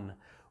degan.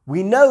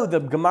 We know the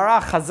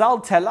Gemara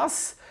Chazal tell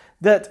us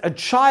that a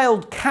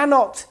child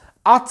cannot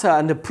utter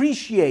and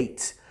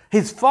appreciate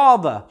his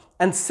father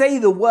and say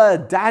the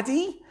word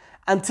daddy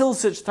until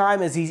such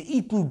time as he's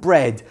eaten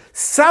bread.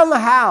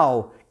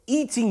 Somehow,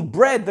 eating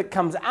bread that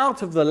comes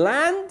out of the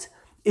land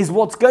is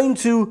what's going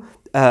to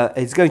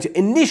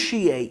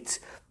initiate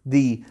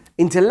the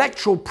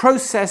intellectual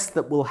process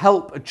that will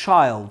help a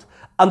child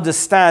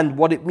understand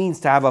what it means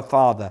to have a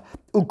father.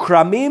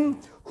 Ukramim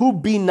hu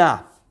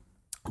bina.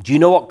 Do you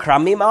know what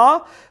kramim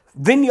are?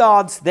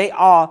 Vineyards, they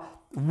are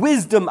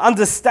wisdom,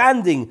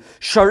 understanding.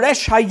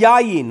 Shoresh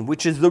hayayin,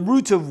 which is the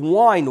root of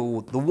wine,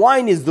 or the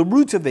wine is the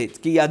root of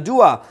it. Ki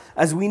yadua,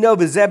 as we know,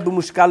 v'zeh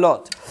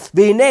b'mushkalot.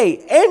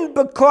 V'hinei, en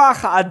b'koach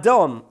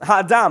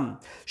ha'adam,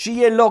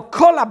 shiye lo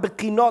kol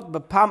ha'bechinot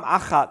b'pam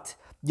achat,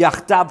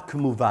 yachdav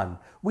k'muvan.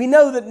 We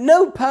know that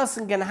no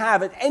person can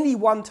have at any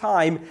one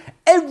time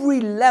every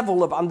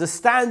level of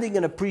understanding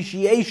and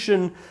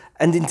appreciation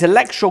and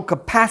intellectual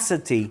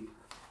capacity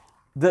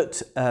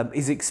that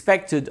is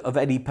expected of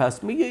any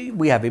person.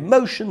 We have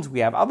emotions, we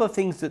have other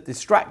things that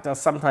distract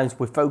us. Sometimes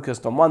we're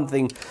focused on one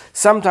thing,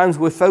 sometimes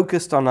we're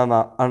focused on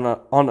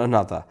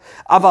another.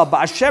 Aval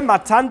ba'ashem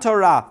matan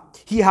Torah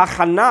hi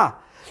hachana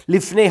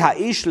lifnei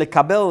ha'ish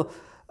lekabel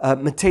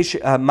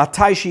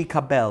matai shi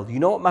kabel. You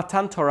know what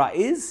matan Torah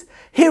is?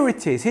 Here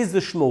it is. Here's the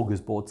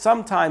smorgasbord.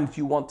 Sometimes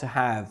you want to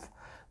have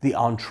the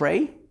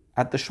entree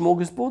at the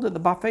smorgasbord, at the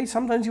buffet.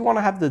 Sometimes you want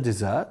to have the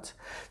dessert.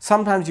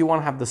 Sometimes you want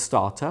to have the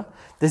starter.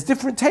 There's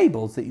different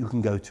tables that you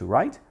can go to,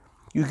 right?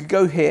 You could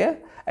go here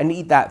and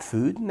eat that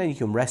food, and then you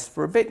can rest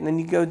for a bit, and then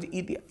you go to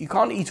eat you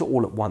can't eat it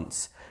all at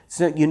once.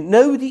 So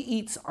nobody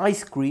eats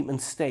ice cream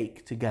and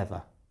steak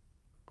together,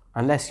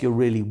 unless you're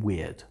really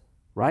weird,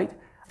 right?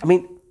 I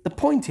mean, the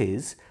point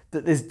is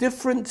that there's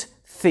different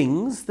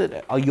things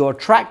that you're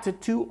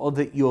attracted to or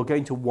that you're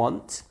going to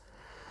want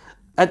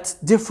at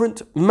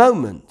different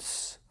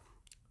moments.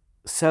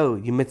 So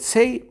you might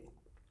say,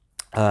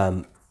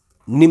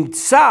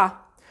 nimtza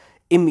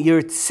im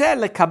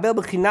yirtze lekabel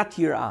b'chinat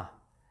yirah.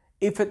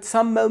 If at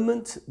some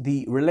moment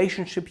the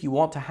relationship you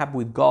want to have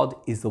with God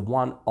is the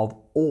one of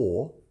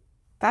awe,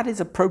 that is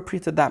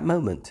appropriate at that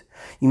moment.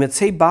 You might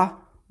say ba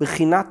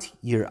b'chinat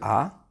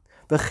yirah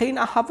v'chein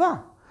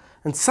ahava.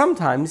 And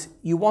sometimes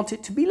you want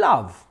it to be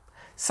love.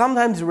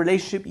 Sometimes the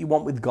relationship you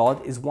want with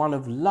God is one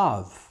of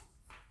love,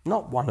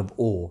 not one of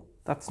awe.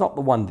 That's not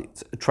the one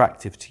that's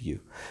attractive to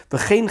you.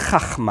 V'chein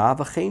chachma,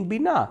 v'chein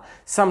bina.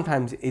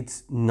 Sometimes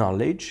it's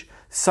knowledge,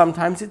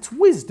 sometimes it's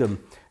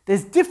wisdom.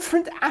 There's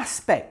different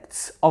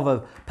aspects of a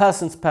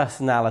person's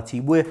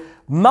personality. We're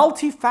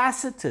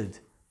multifaceted,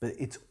 but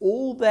it's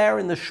all there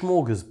in the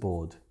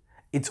smorgasbord.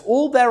 It's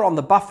all there on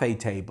the buffet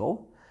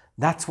table.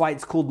 That's why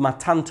it's called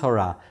Matan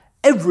Torah.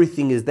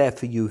 Everything is there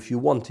for you if you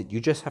want it.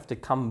 You just have to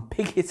come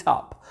pick it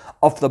up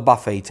off the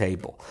buffet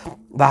table.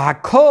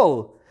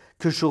 V'hakol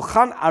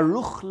k'shulchan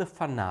aruch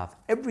lefanav.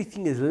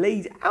 Everything is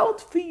laid out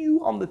for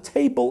you on the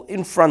table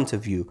in front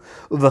of you.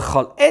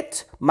 V'chol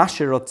et ma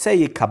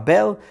sherotzeh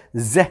yekabel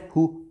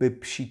zehu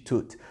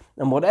b'pshitut.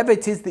 and whatever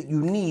it is that you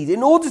need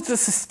in order to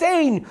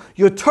sustain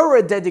your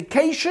Torah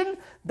dedication,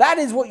 that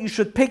is what you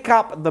should pick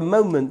up at the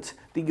moment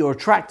that you're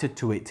attracted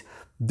to it.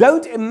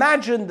 Don't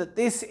imagine that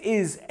this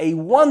is a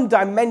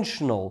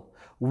one-dimensional,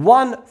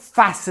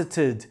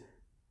 one-faceted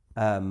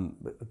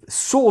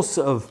source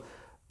of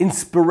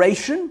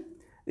inspiration.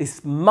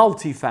 It's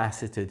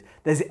multifaceted.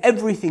 There's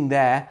everything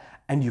there,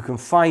 and you can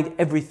find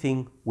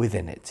everything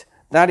within it.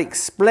 That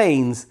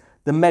explains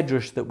the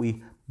medrash that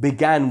we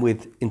began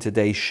with in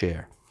today's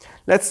share.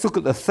 Let's look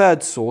at the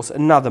third source,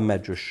 another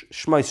medrash.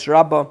 Shmos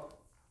Rabbah,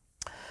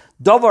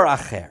 Dovar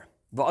Acher,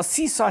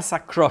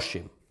 V'asisa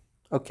Kroshim.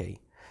 Okay, you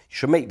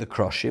should make the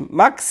Kroshim.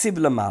 Maksiv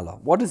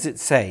Lamala. What does it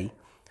say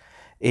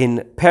in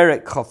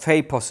Perek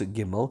Chafei Posuk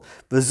Gimel?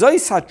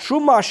 V'zois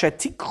hatruma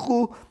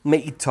shetikchu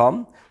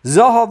meitam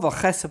zahav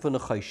v'chesef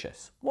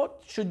v'nechoshes.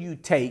 What should you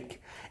take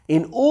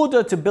in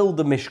order to build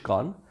the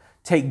Mishkan?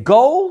 Take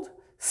gold,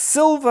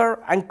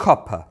 silver, and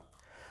copper.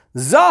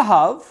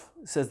 Zahav,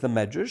 says the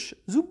Medrash,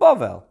 zu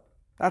Bavel.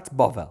 That's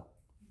Bavel,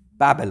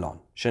 Babylon.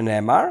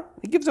 Shenemar,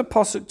 he gives a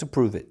posuk to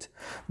prove it.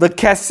 The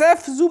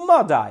kesef zu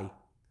Madai.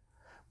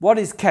 What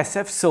is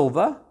kesef?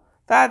 Silver.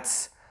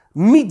 That's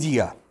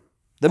Media,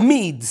 the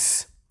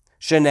Medes.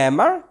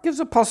 Shenemar gives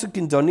a posuk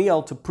in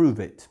Daniel to prove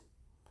it.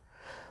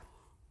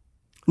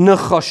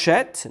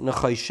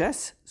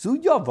 Nechoshes zu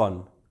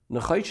Yavon.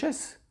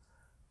 Nechoshes,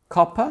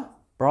 copper,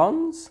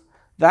 bronze.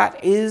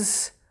 That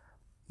is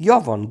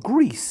Yavon,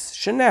 Greece.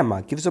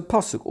 Shenemar gives a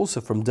posuk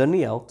also from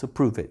Daniel to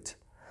prove it.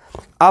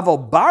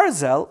 Aval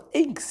Barzel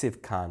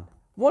Inksiv Kan.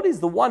 What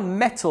is the one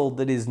metal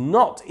that is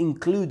not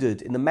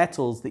included in the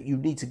metals that you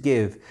need to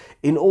give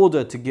in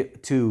order to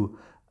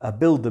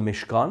build the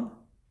Mishkan?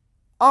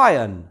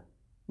 Iron,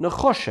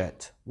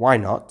 Nechoshet. Why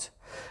not?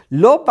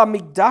 Lo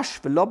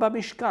b'mikdash v'lo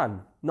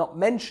b'mishkan. Not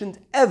mentioned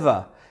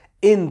ever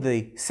in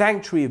the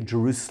sanctuary of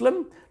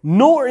Jerusalem,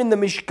 nor in the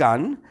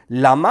Mishkan.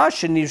 Lama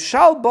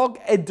shenirshal bog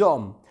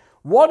Edom.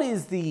 What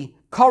is the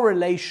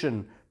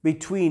correlation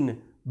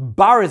between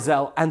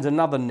Barzel and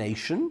another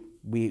nation?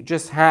 We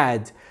just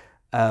had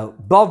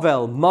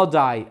Bavel,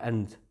 Madai,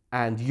 and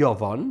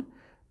Yavon,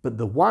 but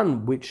the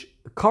one which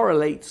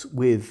correlates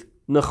with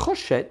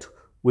Nechoshet,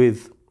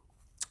 with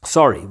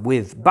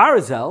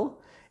Barzel,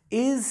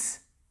 is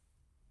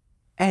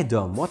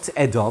Edom. What's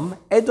Edom?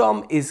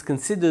 Edom is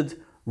considered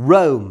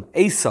Rome,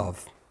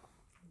 Esav.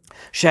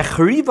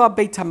 Shechriva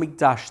Beit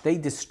HaMikdash, they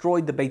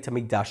destroyed the Beit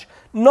HaMikdash.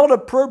 Not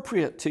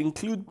appropriate to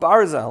include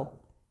Barzel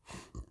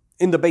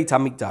in the Beit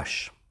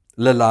HaMikdash.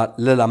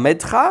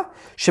 Lelamedcha,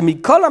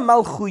 shemikol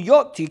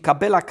ha'malchuyot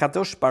yikabel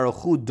HaKadosh Baruch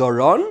Hu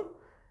doron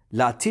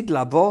la'atid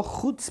lavo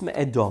chutz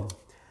me'edom.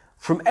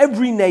 From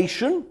every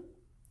nation,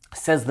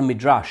 says the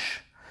Midrash,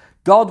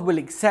 God will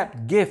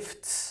accept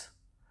gifts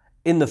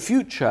in the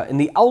future, in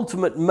the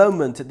ultimate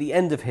moment at the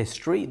end of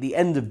history, the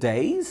end of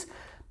days,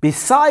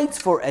 besides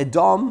for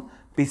Edom,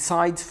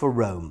 besides for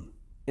Rome.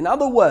 In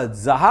other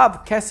words,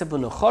 Zahav, Kesef,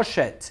 and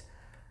Nechoshet,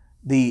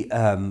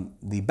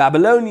 the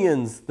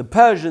Babylonians, the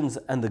Persians,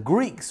 and the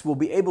Greeks will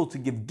be able to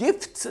give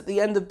gifts at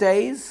the end of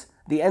days,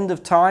 the end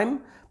of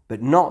time,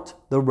 but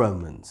not the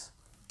Romans.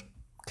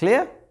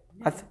 Clear?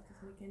 It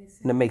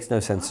makes no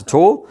sense at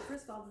all.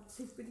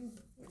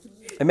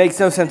 It makes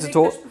no sense at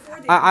all.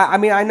 I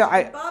mean, I know.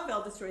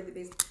 Bavel destroyed the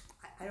base.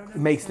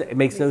 It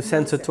makes no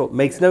sense at all.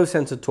 Makes no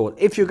sense at all.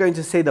 If you're going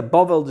to say that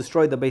Bavel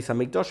destroyed the Beis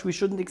HaMikdash, we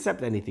shouldn't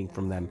accept anything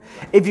from them.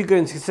 If you're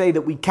going to say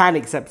that we can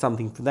accept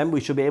something from them,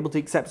 we should be able to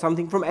accept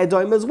something from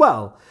Edom as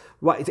well.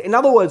 Right? In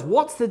other words,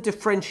 what's the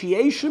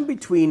differentiation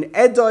between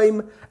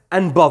Edom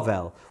and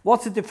Bavel?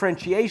 What's the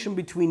differentiation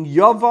between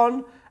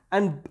Yavon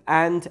and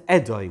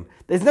Edom?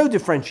 There's no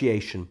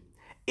differentiation.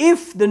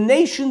 If the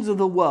nations of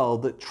the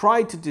world that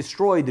tried to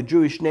destroy the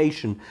Jewish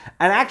nation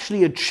and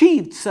actually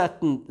achieved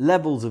certain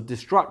levels of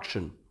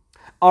destruction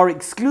are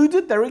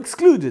excluded, they're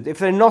excluded. If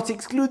they're not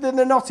excluded,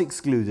 they're not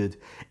excluded.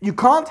 You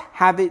can't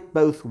have it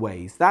both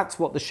ways. That's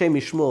what the Shem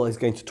Yishmuel is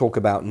going to talk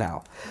about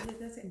now.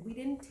 We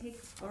didn't take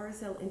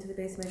Barzel into the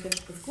base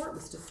Mikdash before it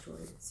was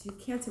destroyed. So you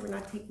can't say we're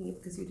not taking it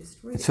because you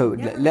destroyed it. So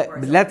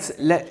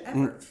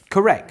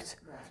correct.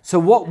 So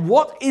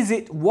what is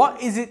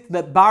it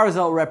that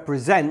Barzel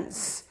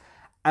represents?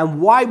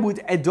 And why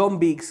would Edom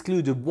be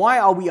excluded? Why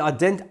are we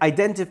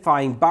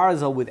identifying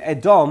Barzel with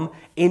Edom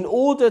in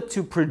order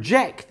to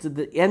project at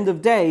the end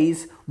of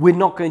days, we're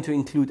not going to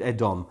include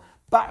Edom?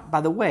 But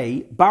by the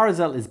way,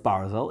 Barzel is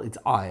Barzel, it's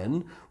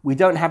iron. We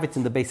don't have it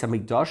in the Beis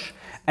HaMikdash,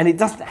 and it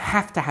doesn't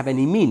have to have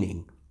any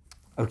meaning.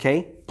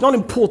 Okay? It's not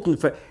important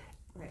for...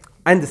 Right.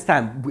 I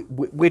understand.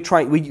 We're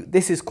trying...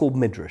 this is called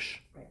Midrash.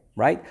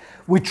 Right?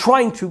 We're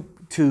trying to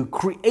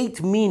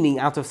create meaning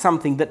out of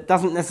something that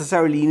doesn't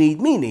necessarily need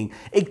meaning.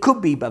 It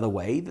could be, by the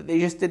way, that they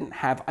just didn't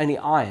have any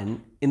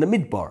iron in the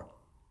Midbar.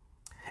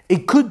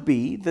 It could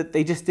be that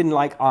they just didn't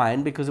like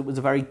iron because it was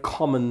a very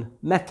common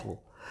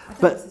metal. I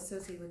thought it was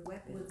associated with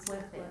weapons.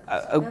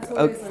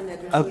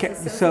 Okay,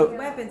 so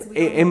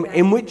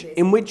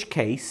in which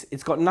case,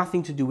 it's got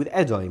nothing to do with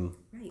Edom.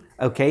 Right.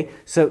 Okay,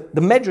 so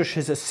the Medrash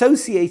has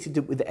associated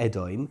it with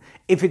Edom.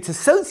 If it's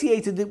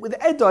associated it with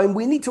Edom,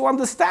 we need to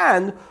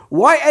understand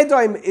why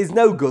Edom is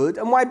no good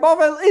and why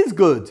Bavel is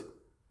good.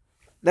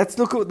 Let's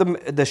look at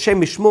what the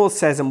Shem Mishmor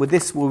says, and with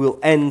this we will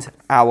end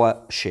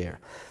our share.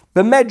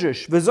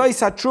 B'Medrash, v'zois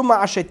hatruma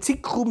asher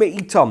tikchu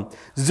me'itom,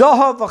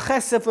 zohav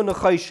v'chesef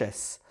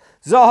v'nechoishes,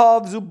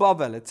 zohav zu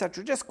Bavel,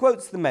 etc. Just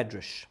quotes the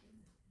Medrash.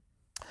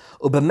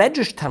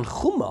 Medrash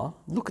Tanchuma,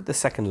 look at the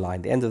second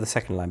line, the end of the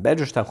second line.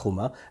 Medrash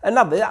Tanchuma,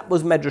 another, that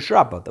was Medrash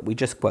Rabbah that we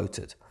just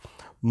quoted.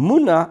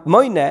 Muna,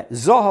 moine,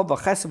 zohav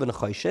v'chesed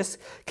v'nechoishes,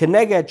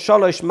 keneged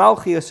shalosh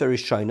malchios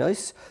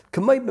harishonos,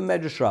 k'moi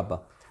b'Medrash Rabbah.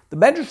 The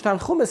Medrash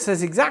Tanchuma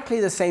says exactly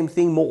the same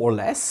thing, more or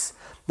less,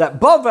 that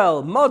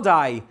Bavel,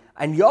 Modai,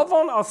 and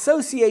Yavon are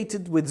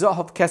associated with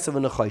zohav, kesed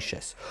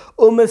v'nechoishes.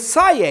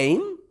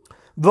 U'mesayim,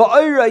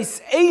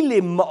 v'oiros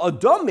elim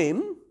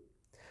ma'adomim.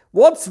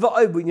 What's the,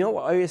 you know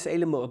what Oris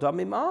Elim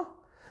U'adamim are?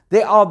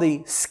 They are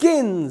the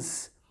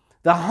skins,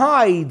 the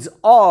hides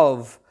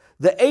of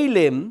the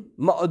Elim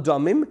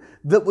Ma'adamim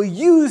that were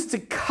used to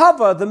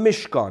cover the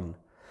Mishkan.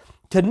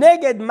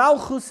 Keneged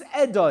Malchus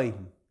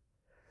Edom.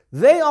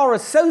 They are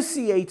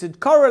associated,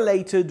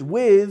 correlated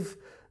with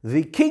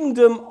the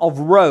kingdom of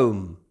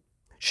Rome.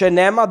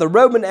 Shenema, the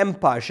Roman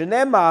Empire.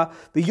 Shenema,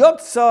 the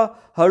Yotza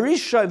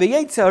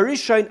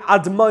Harishon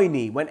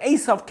Admoni. When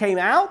Esav came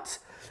out,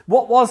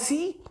 what was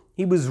he?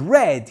 He was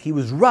red, he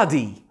was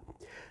ruddy.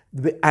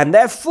 And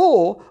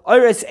therefore,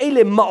 Oires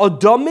Elim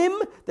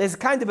Ma'adomim, there's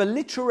kind of a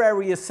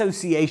literary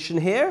association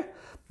here,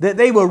 that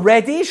they were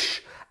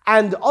reddish,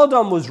 and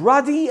Adam was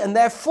ruddy, and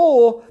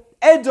therefore,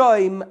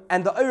 Edom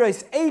and the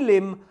Oires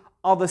Elim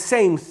are the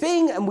same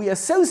thing, and we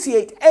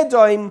associate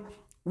Edom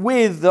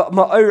with the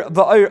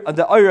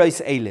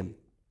Oires Elim.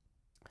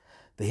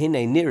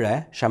 V'hinei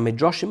nireh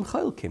shamedrashim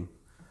cholkim.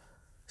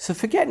 So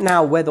forget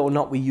now whether or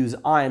not we use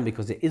iron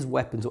because it is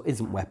weapons or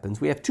isn't weapons.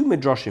 We have two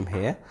midrashim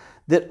here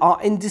that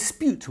are in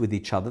dispute with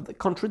each other, that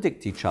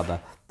contradict each other.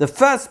 The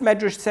first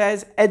midrash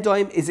says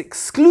Edom is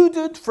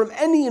excluded from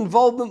any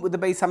involvement with the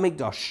Beis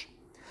Hamikdash.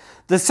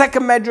 The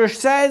second midrash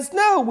says,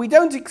 no, we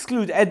don't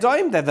exclude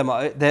Edom, they're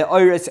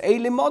Oires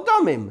Elim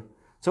Adamim.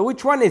 So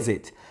which one is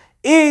it?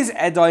 Is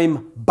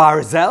Edom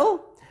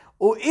Barzel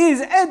or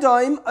is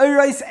Edom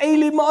Oires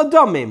Elim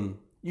Adamim?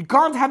 You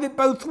can't have it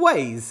both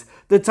ways.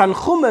 The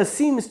Tanchuma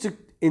seems to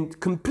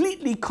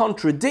completely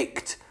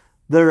contradict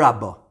the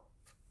Rabbah.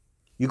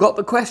 You got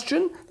the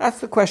question? That's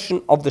the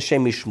question of the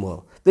Shem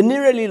Mishmor. The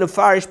Nireli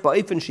Lefarish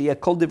Ba'ifin Shiyeh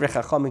Kol Divrei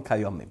Chachamim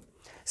Kayomim.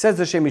 Says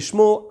the Shem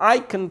Mishmor, I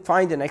can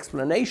find an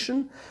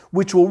explanation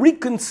which will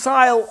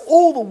reconcile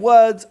all the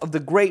words of the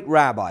great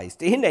rabbis.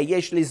 Because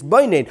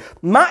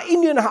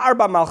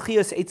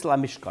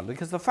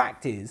the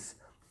fact is,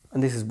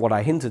 and this is what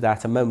I hinted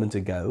at a moment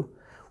ago,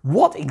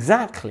 what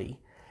exactly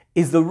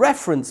is the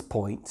reference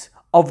point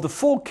of the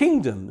four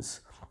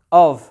kingdoms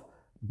of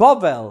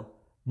Bavel,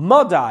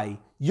 Madai,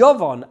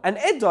 Yavon, and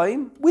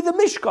Edom with the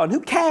Mishkan?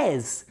 Who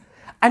cares?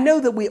 I know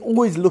that we're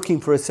always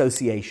looking for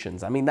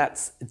associations. I mean,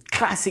 that's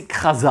classic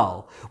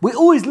Chazal. We're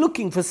always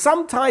looking for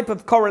some type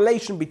of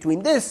correlation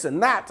between this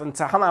and that and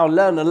to somehow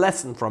learn a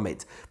lesson from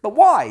it. But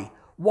why?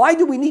 Why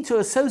do we need to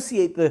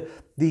associate the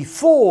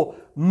four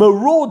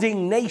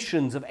marauding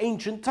nations of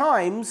ancient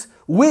times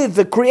with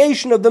the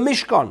creation of the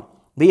Mishkan?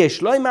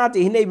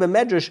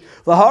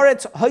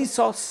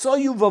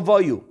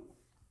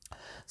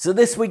 So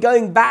this we're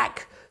going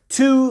back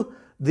to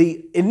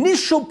the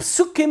initial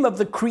psukim of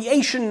the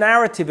creation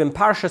narrative in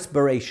Parshas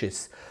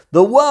Bereshis.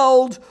 The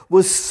world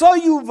was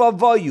soyu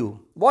vavoyu.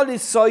 What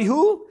is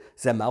soyu?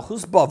 Ze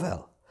Malchus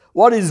Bavel.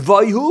 What is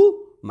voyu?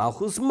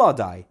 Malchus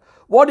Madai.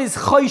 What is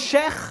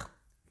choshech?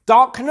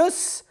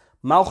 Darkness?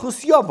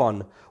 Malchus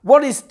Yavon.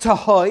 What is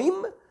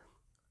tahoim?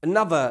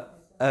 Another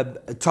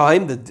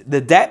time, the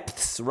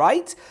depths,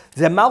 right?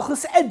 The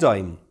Malchus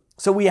Edom.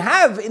 So we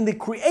have in the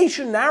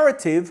creation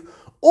narrative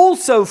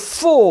also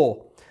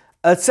four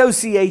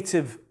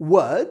associative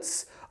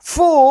words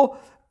for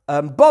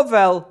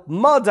Bavel,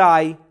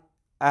 Madai,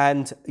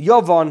 and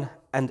Yavon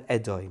and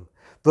Edom.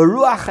 The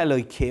Ruach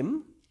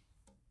Elokim,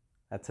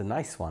 that's a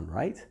nice one,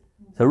 right?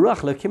 So Ruach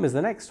Elokim is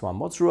the next one.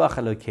 What's Ruach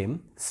Elokim?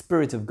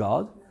 Spirit of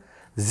God.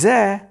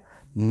 Zeh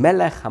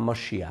Melech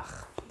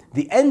HaMashiach.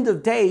 The end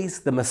of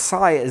days, the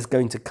Messiah is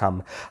going to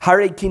come.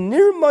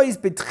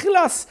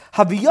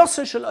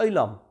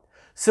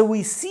 So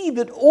we see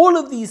that all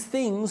of these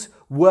things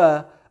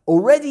were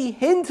already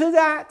hinted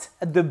at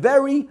the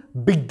very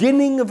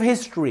beginning of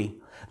history.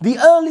 The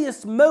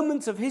earliest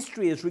moments of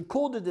history is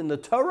recorded in the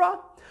Torah.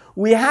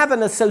 We have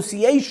an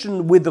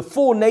association with the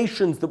four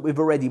nations that we've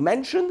already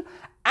mentioned,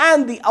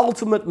 and the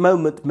ultimate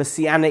moment,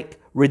 Messianic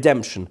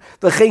redemption.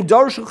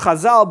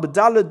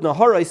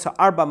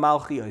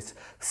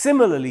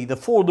 Similarly,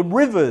 the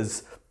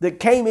rivers that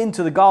came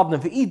into the Garden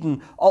of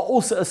Eden are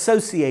also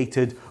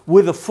associated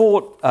with the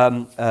four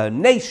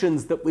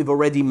nations that we've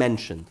already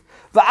mentioned.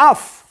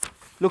 V'af,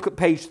 look at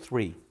page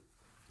 3.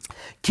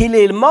 We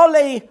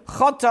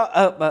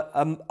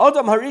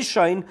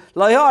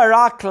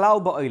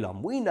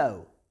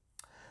know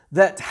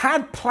that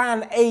had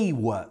plan A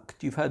worked,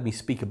 worked, you've heard me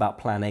speak about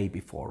plan A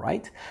before,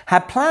 right?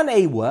 Had plan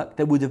A worked,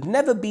 there would have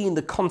never been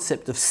the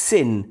concept of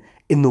sin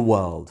in the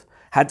world.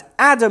 Had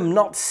Adam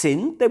not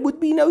sinned, there would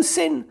be no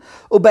sin.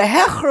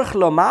 Ubehechrech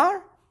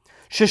lomar,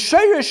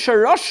 sheshayresh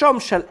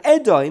sharosham shel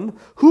Edom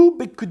hu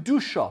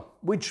bekedusha,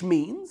 which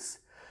means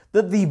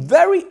that the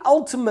very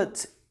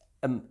ultimate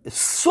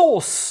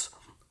source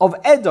of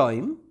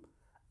Edom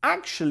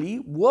actually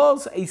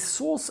was a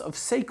source of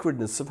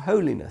sacredness, of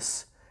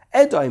holiness.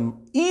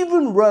 Edom,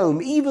 even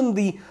Rome, even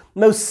the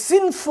most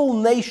sinful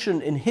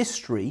nation in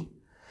history,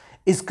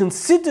 is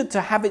considered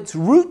to have its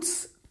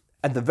roots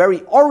at the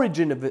very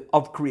origin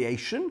of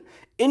creation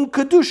in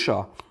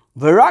Kedusha.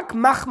 V'rak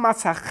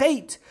machmas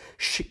hachet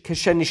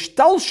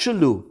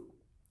keshenishtalshelu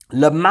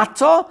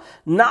lemata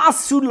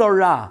na'asu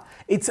lora.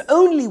 It's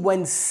only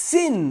when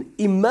sin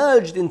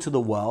emerged into the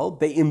world,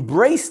 they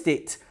embraced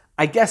it,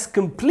 I guess,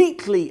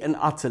 completely and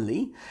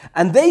utterly,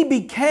 and they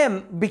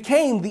became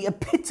the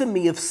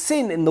epitome of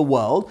sin in the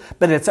world,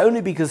 but it's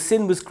only because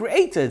sin was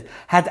created.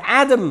 Had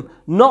Adam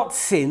not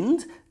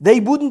sinned, they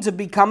wouldn't have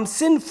become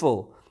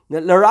sinful.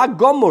 Until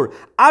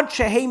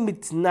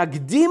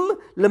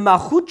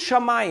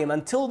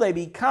they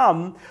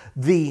become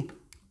the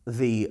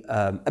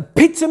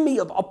epitome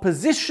of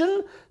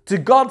opposition to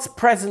God's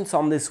presence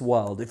on this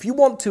world. If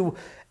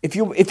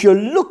you're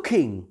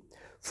looking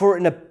for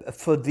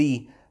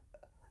the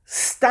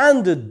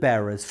standard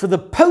bearers, for the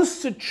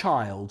poster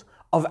child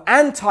of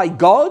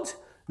anti-God,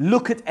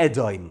 look at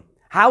Edom.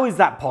 How is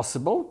that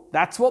possible?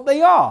 That's what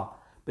they are.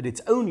 But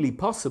it's only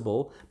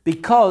possible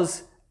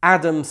because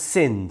Adam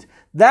sinned.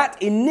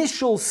 That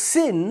initial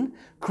sin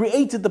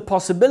created the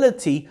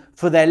possibility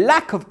for their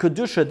lack of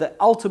Kedusha that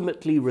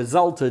ultimately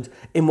resulted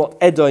in what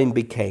Edom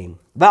became.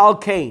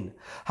 Va'al Kain,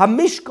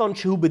 HaMishkan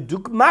shehu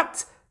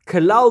bedugmat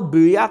kalal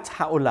buriyat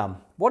ha'olam.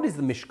 What is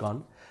the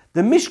Mishkan?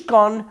 The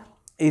Mishkan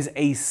is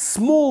a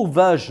small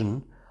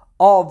version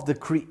of the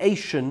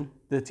creation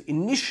that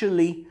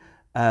initially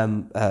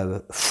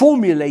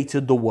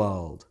formulated the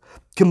world.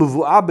 Many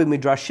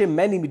midrashim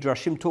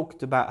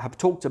have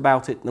talked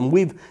about it, and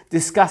we've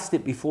discussed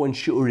it before in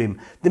Shiurim.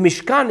 The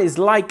Mishkan is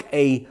like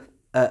a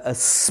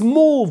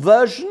small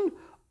version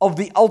of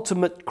the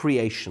ultimate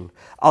creation.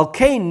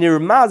 Al-Kain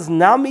nirmaz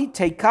nami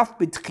teikaf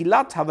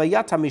b'tchilat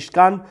havayat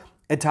ha-Mishkan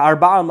et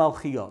ha'arba'a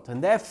malchiyot.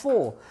 And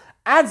therefore,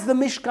 as the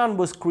Mishkan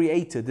was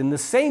created, in the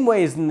same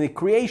way as in the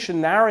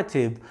creation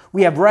narrative,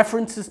 we have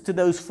references to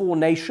those four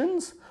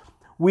nations,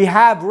 we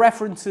have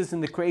references in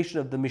the creation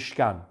of the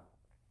Mishkan.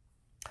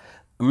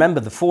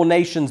 Remember the four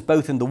nations,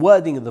 both in the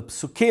wording of the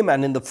Psukim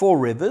and in the four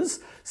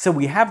rivers. So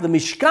we have the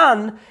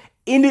Mishkan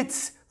in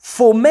its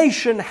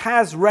formation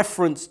has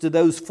reference to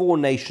those four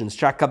nations.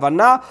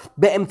 Shakavana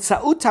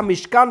be'emtsaut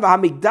ha-Mishkan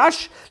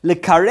v'ha-Mikdash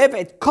lekarev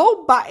et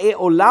kol ba'e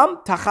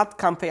olam tachat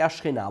kanfei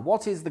Ashchina.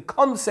 What is the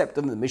concept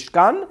of the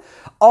Mishkan,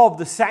 of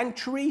the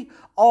sanctuary,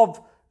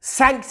 of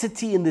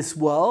sanctity in this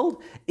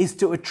world, is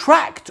to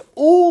attract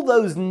all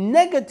those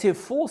negative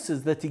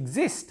forces that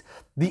exist,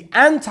 the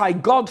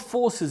anti-God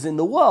forces in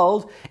the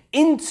world,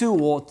 into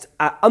what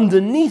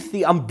underneath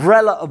the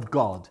umbrella of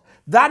God.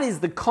 That is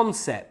the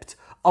concept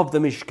of the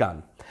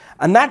Mishkan.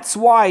 And that's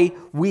why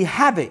we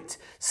have it,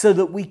 so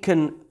that we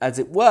can, as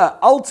it were,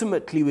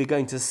 ultimately we're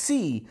going to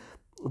see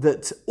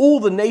that all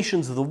the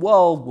nations of the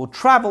world will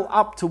travel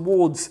up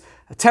towards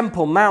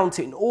Temple Mount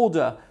in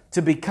order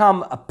to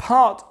become a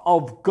part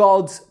of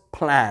God's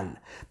plan.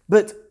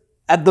 But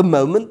at the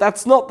moment,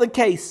 that's not the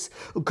case.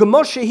 That's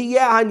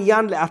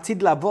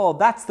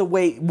the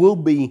way it will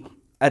be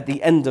at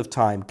the end of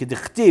time. The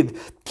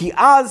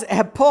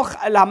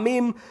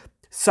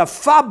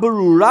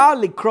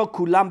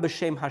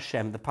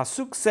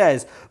Pasuk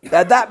says,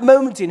 at that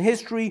moment in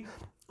history,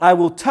 I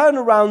will turn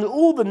around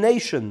all the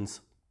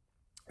nations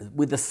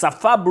with the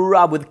Safa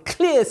Barura, with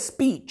clear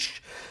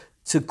speech,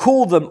 to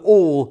call them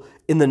all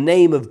in the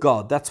name of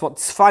God. That's what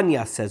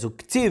Tzfania says.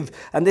 Uktiv,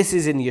 and this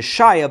is in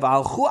Yeshaya,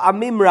 V'alchu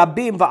amim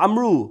rabim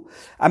v'amru.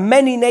 And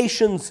many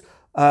nations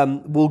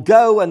will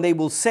go and they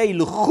will say,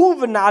 L'chu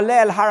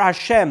v'na'aleh el har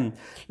Hashem.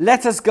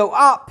 Let us go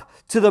up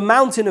to the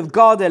mountain of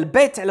God, El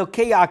Bet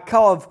Elokei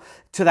Yaakov,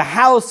 to the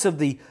house of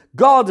the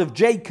God of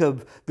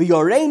Jacob.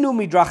 V'yoreinu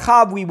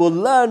midrachav, we will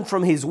learn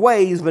from his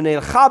ways.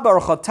 V'neilcha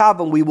b'orchotav,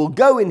 and we will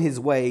go in his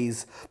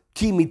ways.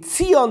 Ki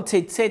mitzion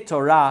tetzeh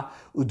Torah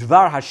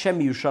udvar Hashem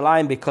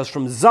Yerushalayim, because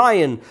from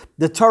Zion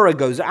the Torah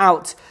goes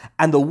out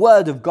and the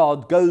word of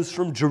God goes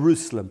from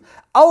Jerusalem.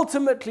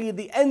 Ultimately, at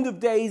the end of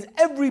days,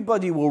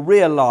 everybody will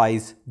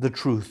realize the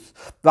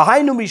truth.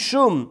 V'hainu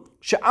mishum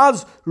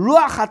she'az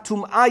ruach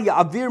hatum'ah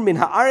ya'avir min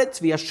ha'aretz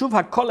v'yashuv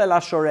ha'kol el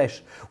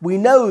hashoresh. We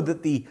know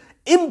that the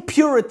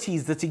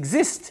impurities that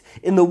exist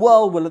in the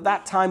world will at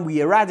that time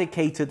be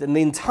eradicated, and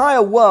the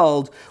entire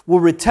world will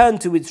return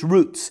to its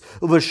roots.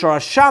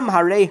 Uv'shorasham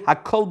harei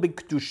hakol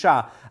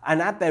b'kedusha. And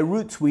at their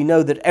roots we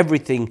know that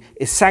everything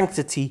is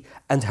sanctity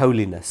and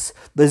holiness.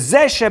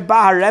 V'zeh sheba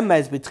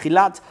haremez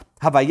b'tchilat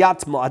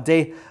havayat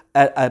mo'adei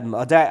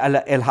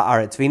el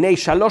ha'aretz v'nei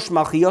shalosh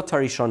malchiyot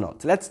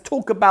harishonot. Let's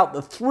talk about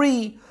the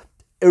three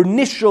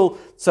initial.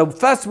 So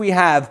first we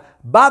have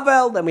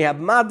Bavel, then we have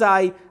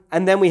Madai,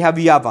 and then we have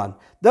Yavan.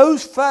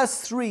 Those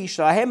first three,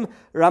 Shalahem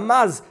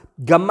Ramaz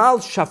Gamal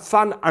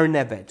Shafan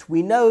Arnevet.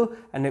 We know,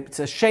 and it's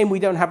a shame we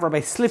don't have Rabbi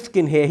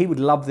Slifkin here, he would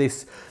love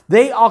this.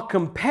 They are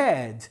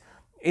compared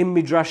in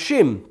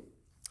Midrashim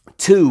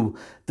to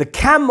the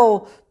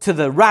camel, to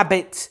the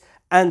rabbit,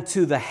 and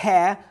to the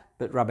hare,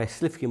 but Rabbi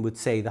Slifkin would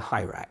say the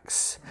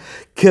hyrax.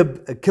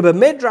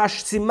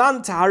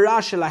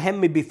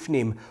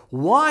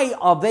 Why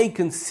are they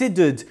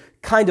considered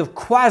kind of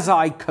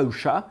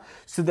quasi-kosher,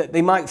 so that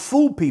they might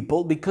fool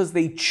people? Because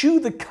they chew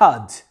the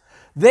cud.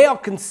 They are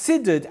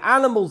considered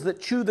animals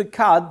that chew the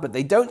cud, but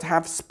they don't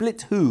have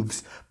split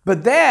hooves.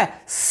 But their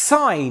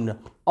sign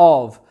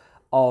of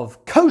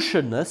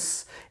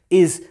kosherness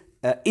is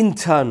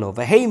internal.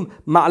 Vehem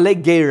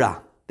ma'ale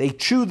gera. They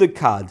chew the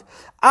cud.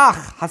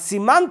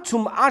 Hasiman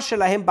tum'ah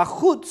shelahem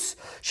bachutz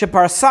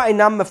sheparsa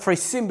inam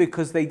mefresim,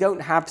 because they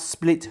don't have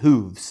split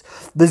hooves.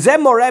 V'zeh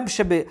moreb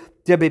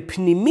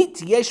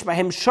shebepnimit yesh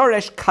bahem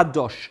shoresh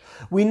kadosh.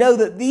 We know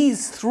that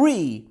these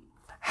three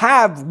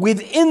have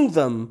within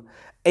them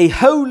a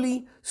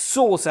holy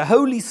source, a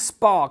holy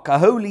spark, a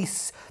holy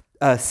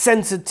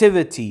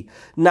sensitivity.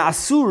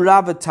 Na'asu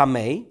rav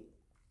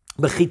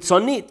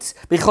B'chitzonit,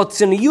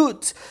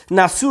 b'chotzoniyut,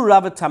 nasu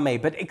rav,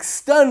 but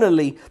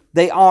externally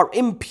they are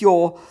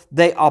impure,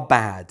 they are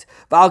bad.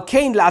 V'al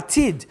kein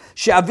la'atid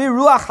she'avir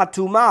ruach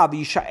hatuma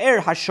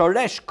v'yishaer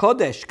hashoresh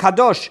kodesh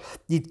kadosh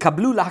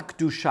yitkablu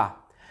lahakdusha.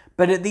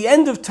 But at the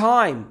end of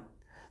time,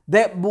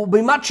 that will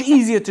be much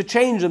easier to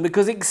change them,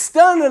 because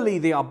externally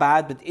they are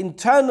bad, but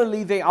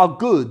internally they are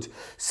good.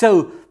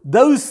 So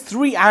those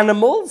three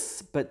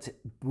animals, but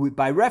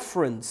by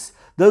reference,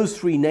 those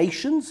three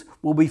nations,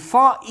 will be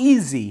far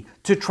easy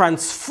to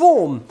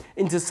transform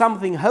into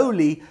something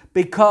holy,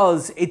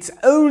 because it's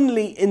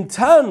only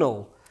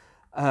internal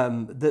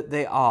that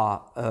they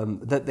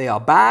are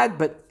bad,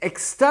 but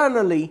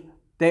externally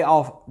they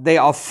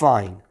are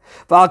fine.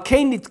 That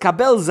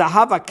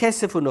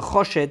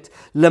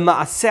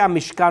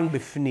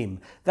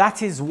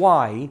is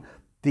why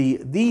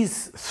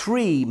these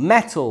three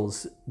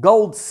metals,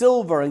 gold,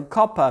 silver, and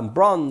copper, and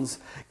bronze,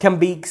 can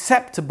be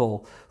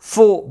acceptable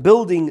for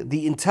building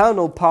the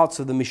internal parts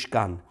of the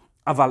Mishkan.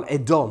 Aval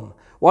Edom.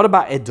 What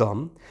about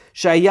Edom?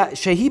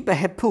 Shehi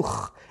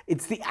behepuch.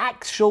 It's the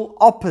actual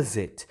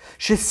opposite.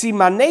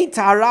 Shesimanei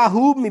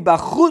taharahu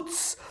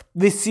mibachutz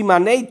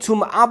v'simanei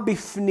tum'ah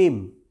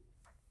bifnim.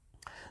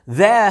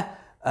 Their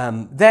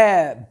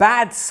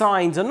bad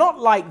signs are not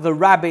like the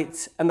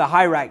rabbit and the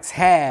hyrax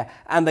hare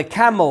and the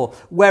camel,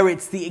 where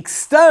it's the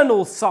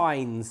external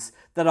signs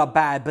that are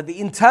bad, but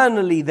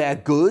internally they're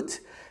good.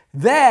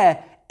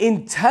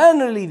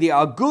 Internally they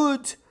are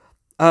good.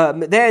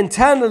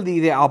 Internally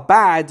they are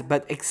bad,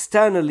 but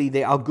externally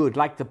they are good.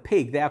 Like the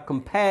pig, they are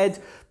compared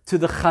to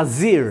the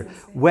chazir,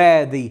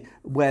 where the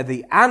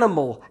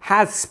animal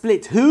has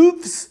split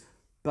hooves,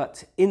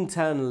 but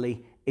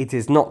internally it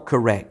is not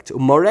correct. Its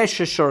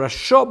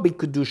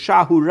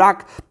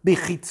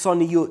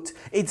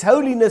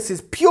holiness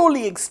is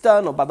purely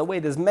external. By the way,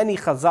 there's many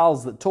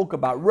chazals that talk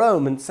about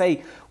Rome and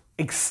say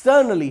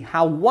externally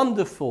how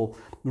wonderful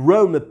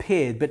Rome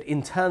appeared, but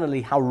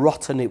internally how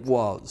rotten it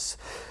was.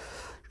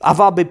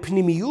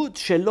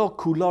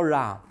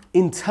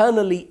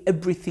 Internally,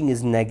 everything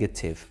is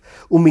negative.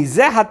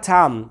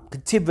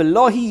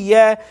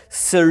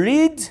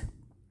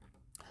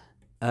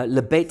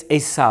 Lebet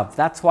Esav.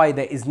 That's why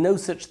there is no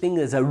such thing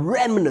as a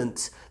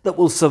remnant that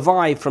will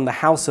survive from the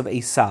house of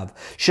Esav.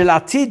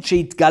 Shelatid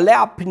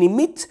sheitgalea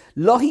pnimit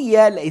lo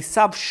hiyeh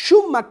le'esav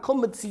shum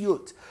makom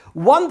metziut.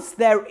 Once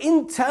their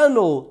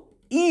internal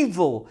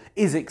evil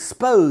is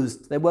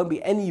exposed, there won't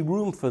be any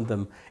room for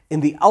them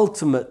in the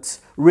ultimate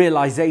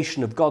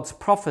realization of God's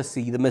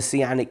prophecy, the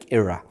Messianic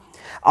era.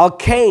 Al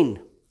Kain,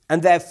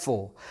 and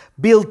therefore,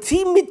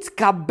 bilti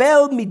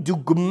mitkabel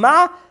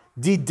midugma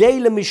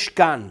didei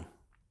lemishkan.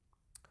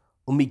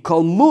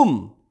 ומכל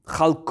מום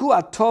חלקו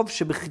הטוב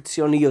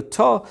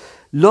שבחיצוניותו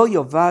לא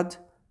יאבד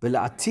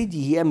ולעתיד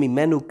יהיה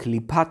ממנו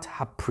קליפת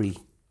הפרי.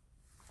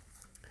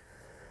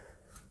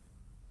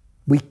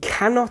 We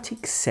cannot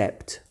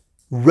accept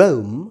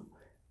Rome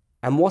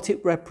and what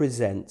it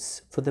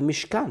represents for the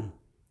Mishkan.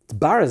 It's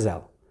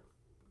Barazel.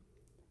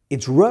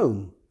 It's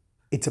Rome.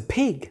 It's a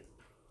pig.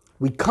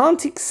 We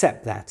can't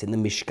accept that in the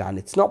Mishkan.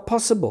 It's not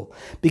possible,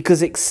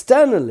 because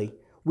externally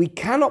we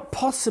cannot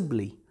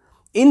possibly.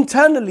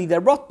 Internally, they're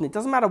rotten. It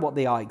doesn't matter what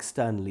they are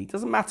externally. It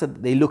doesn't matter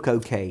that they look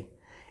okay.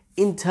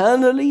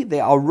 Internally,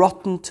 they are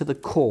rotten to the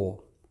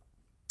core.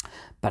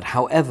 But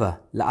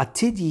however,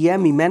 la'atid yeh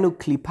mimenu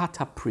klipat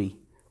hapri.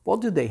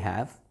 What do they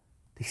have?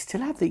 They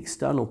still have the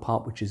external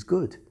part, which is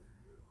good.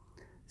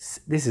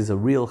 This is a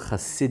real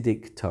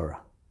Hasidic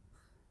Torah.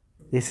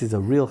 This is a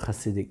real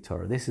Hasidic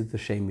Torah. This is the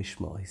Shem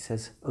Mishmor. He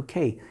says,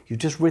 okay, you've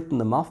just written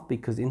them off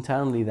because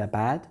internally they're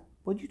bad.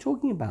 What are you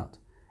talking about?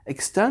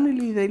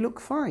 Externally, they look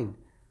fine.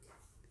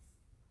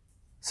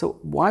 So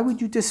why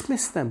would you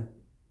dismiss them?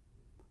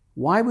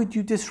 Why would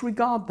you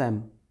disregard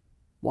them?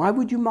 Why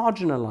would you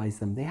marginalize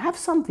them? They have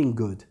something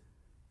good.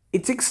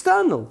 It's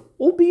external,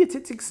 albeit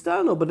it's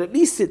external, but at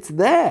least it's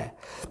there.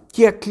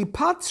 We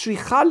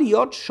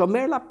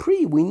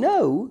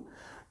know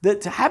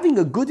that having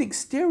a good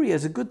exterior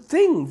is a good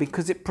thing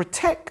because it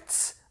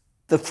protects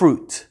the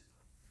fruit.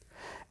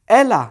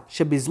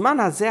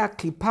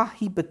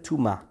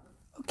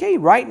 Okay,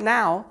 right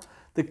now,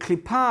 the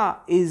klipa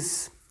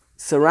is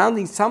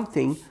surrounding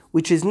something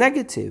which is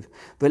negative.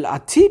 But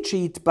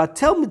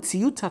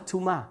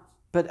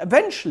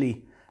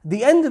eventually,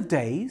 the end of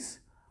days,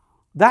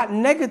 that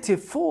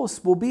negative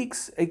force will be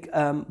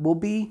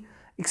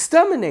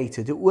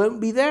exterminated. It won't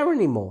be there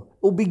anymore.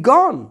 It will be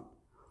gone.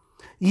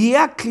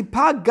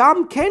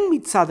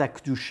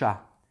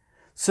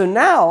 So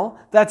now,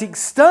 that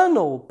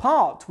external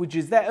part, which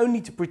is there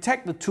only to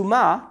protect the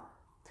tumah,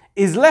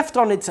 is left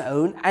on its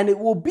own, and it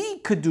will be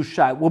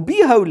kedusha, it will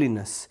be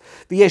holiness.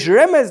 We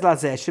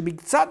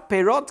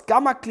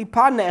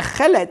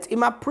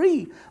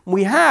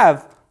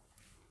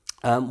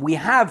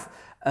have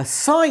a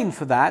sign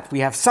for that. We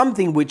have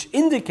something which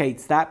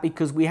indicates that,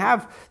 because we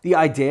have the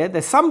idea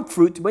there's some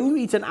fruit. When you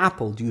eat an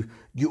apple, do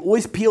you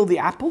always peel the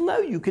apple? No,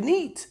 you can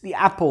eat the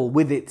apple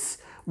with its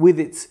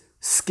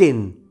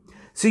skin.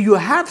 So you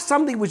have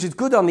something which is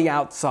good on the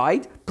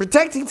outside,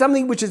 protecting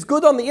something which is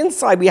good on the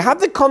inside. We have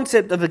the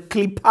concept of a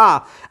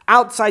klipa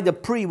outside the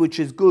pri, which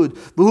is good.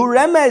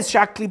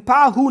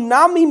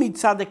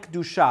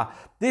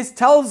 This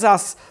tells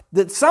us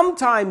that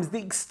sometimes the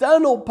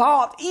external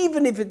part,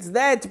 even if it's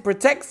there to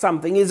protect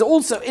something, is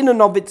also in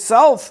and of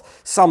itself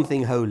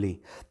something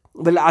holy.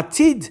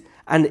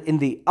 And in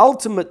the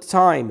ultimate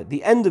time, at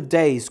the end of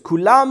days,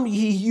 kulam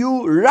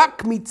yiyu rak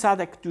mitzad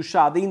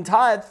kedusha. The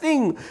entire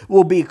thing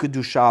will be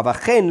kedusha.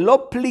 V'chen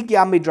lo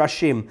pligya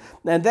midrashim.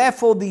 And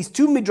therefore, these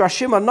two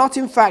midrashim are not,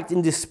 in fact,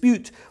 in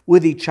dispute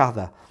with each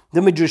other.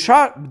 The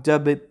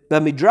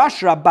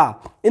midrash Rabbah,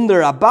 in the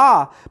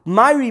Rabbah,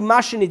 Mairi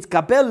Mashin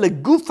Itzkabel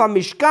legufa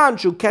mishkan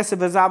shu kesef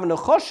v'zav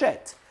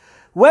nechoshet.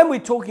 When we're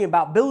talking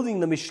about building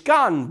the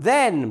Mishkan,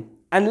 then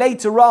and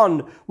later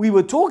on, we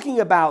were talking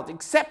about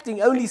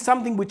accepting only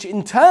something which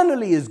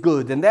internally is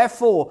good, and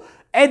therefore,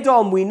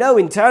 Edom, we know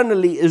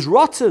internally is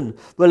rotten.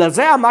 That's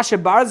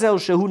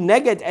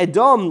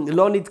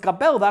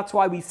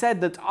why we said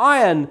that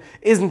iron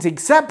isn't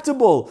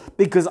acceptable,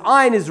 because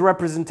iron is a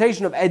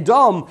representation of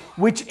Edom,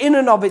 which in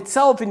and of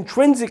itself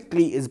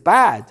intrinsically is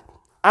bad.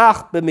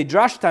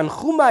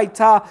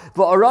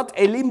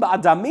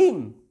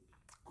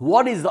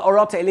 What is the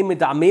Orot Elim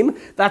Damim?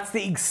 That's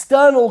the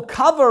external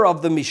cover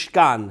of the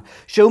Mishkan.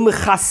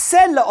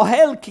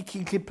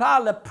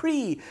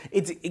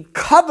 It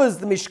covers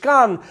the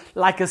Mishkan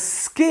like a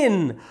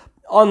skin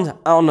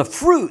on a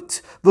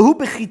fruit.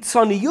 That's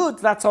on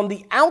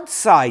the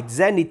outside.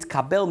 Zenit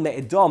kabel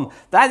me'edom.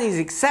 That is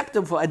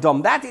acceptable for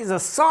Edom. That is a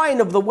sign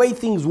of the way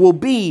things will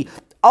be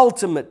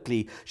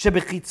ultimately.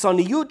 Because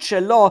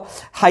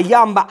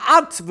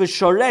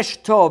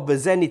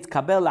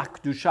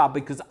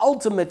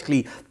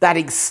ultimately that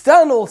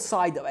external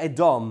side of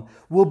Edom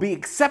will be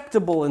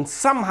acceptable, and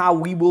somehow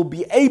we will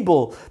be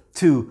able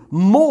to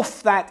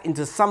morph that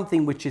into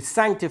something which is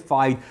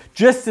sanctified,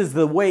 just as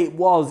the way it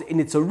was in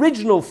its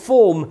original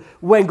form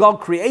when God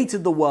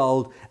created the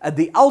world. At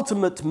the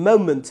ultimate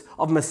moment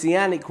of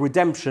messianic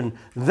redemption,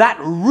 that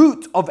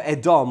root of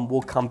Edom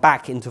will come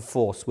back into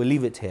force. We'll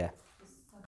leave it here.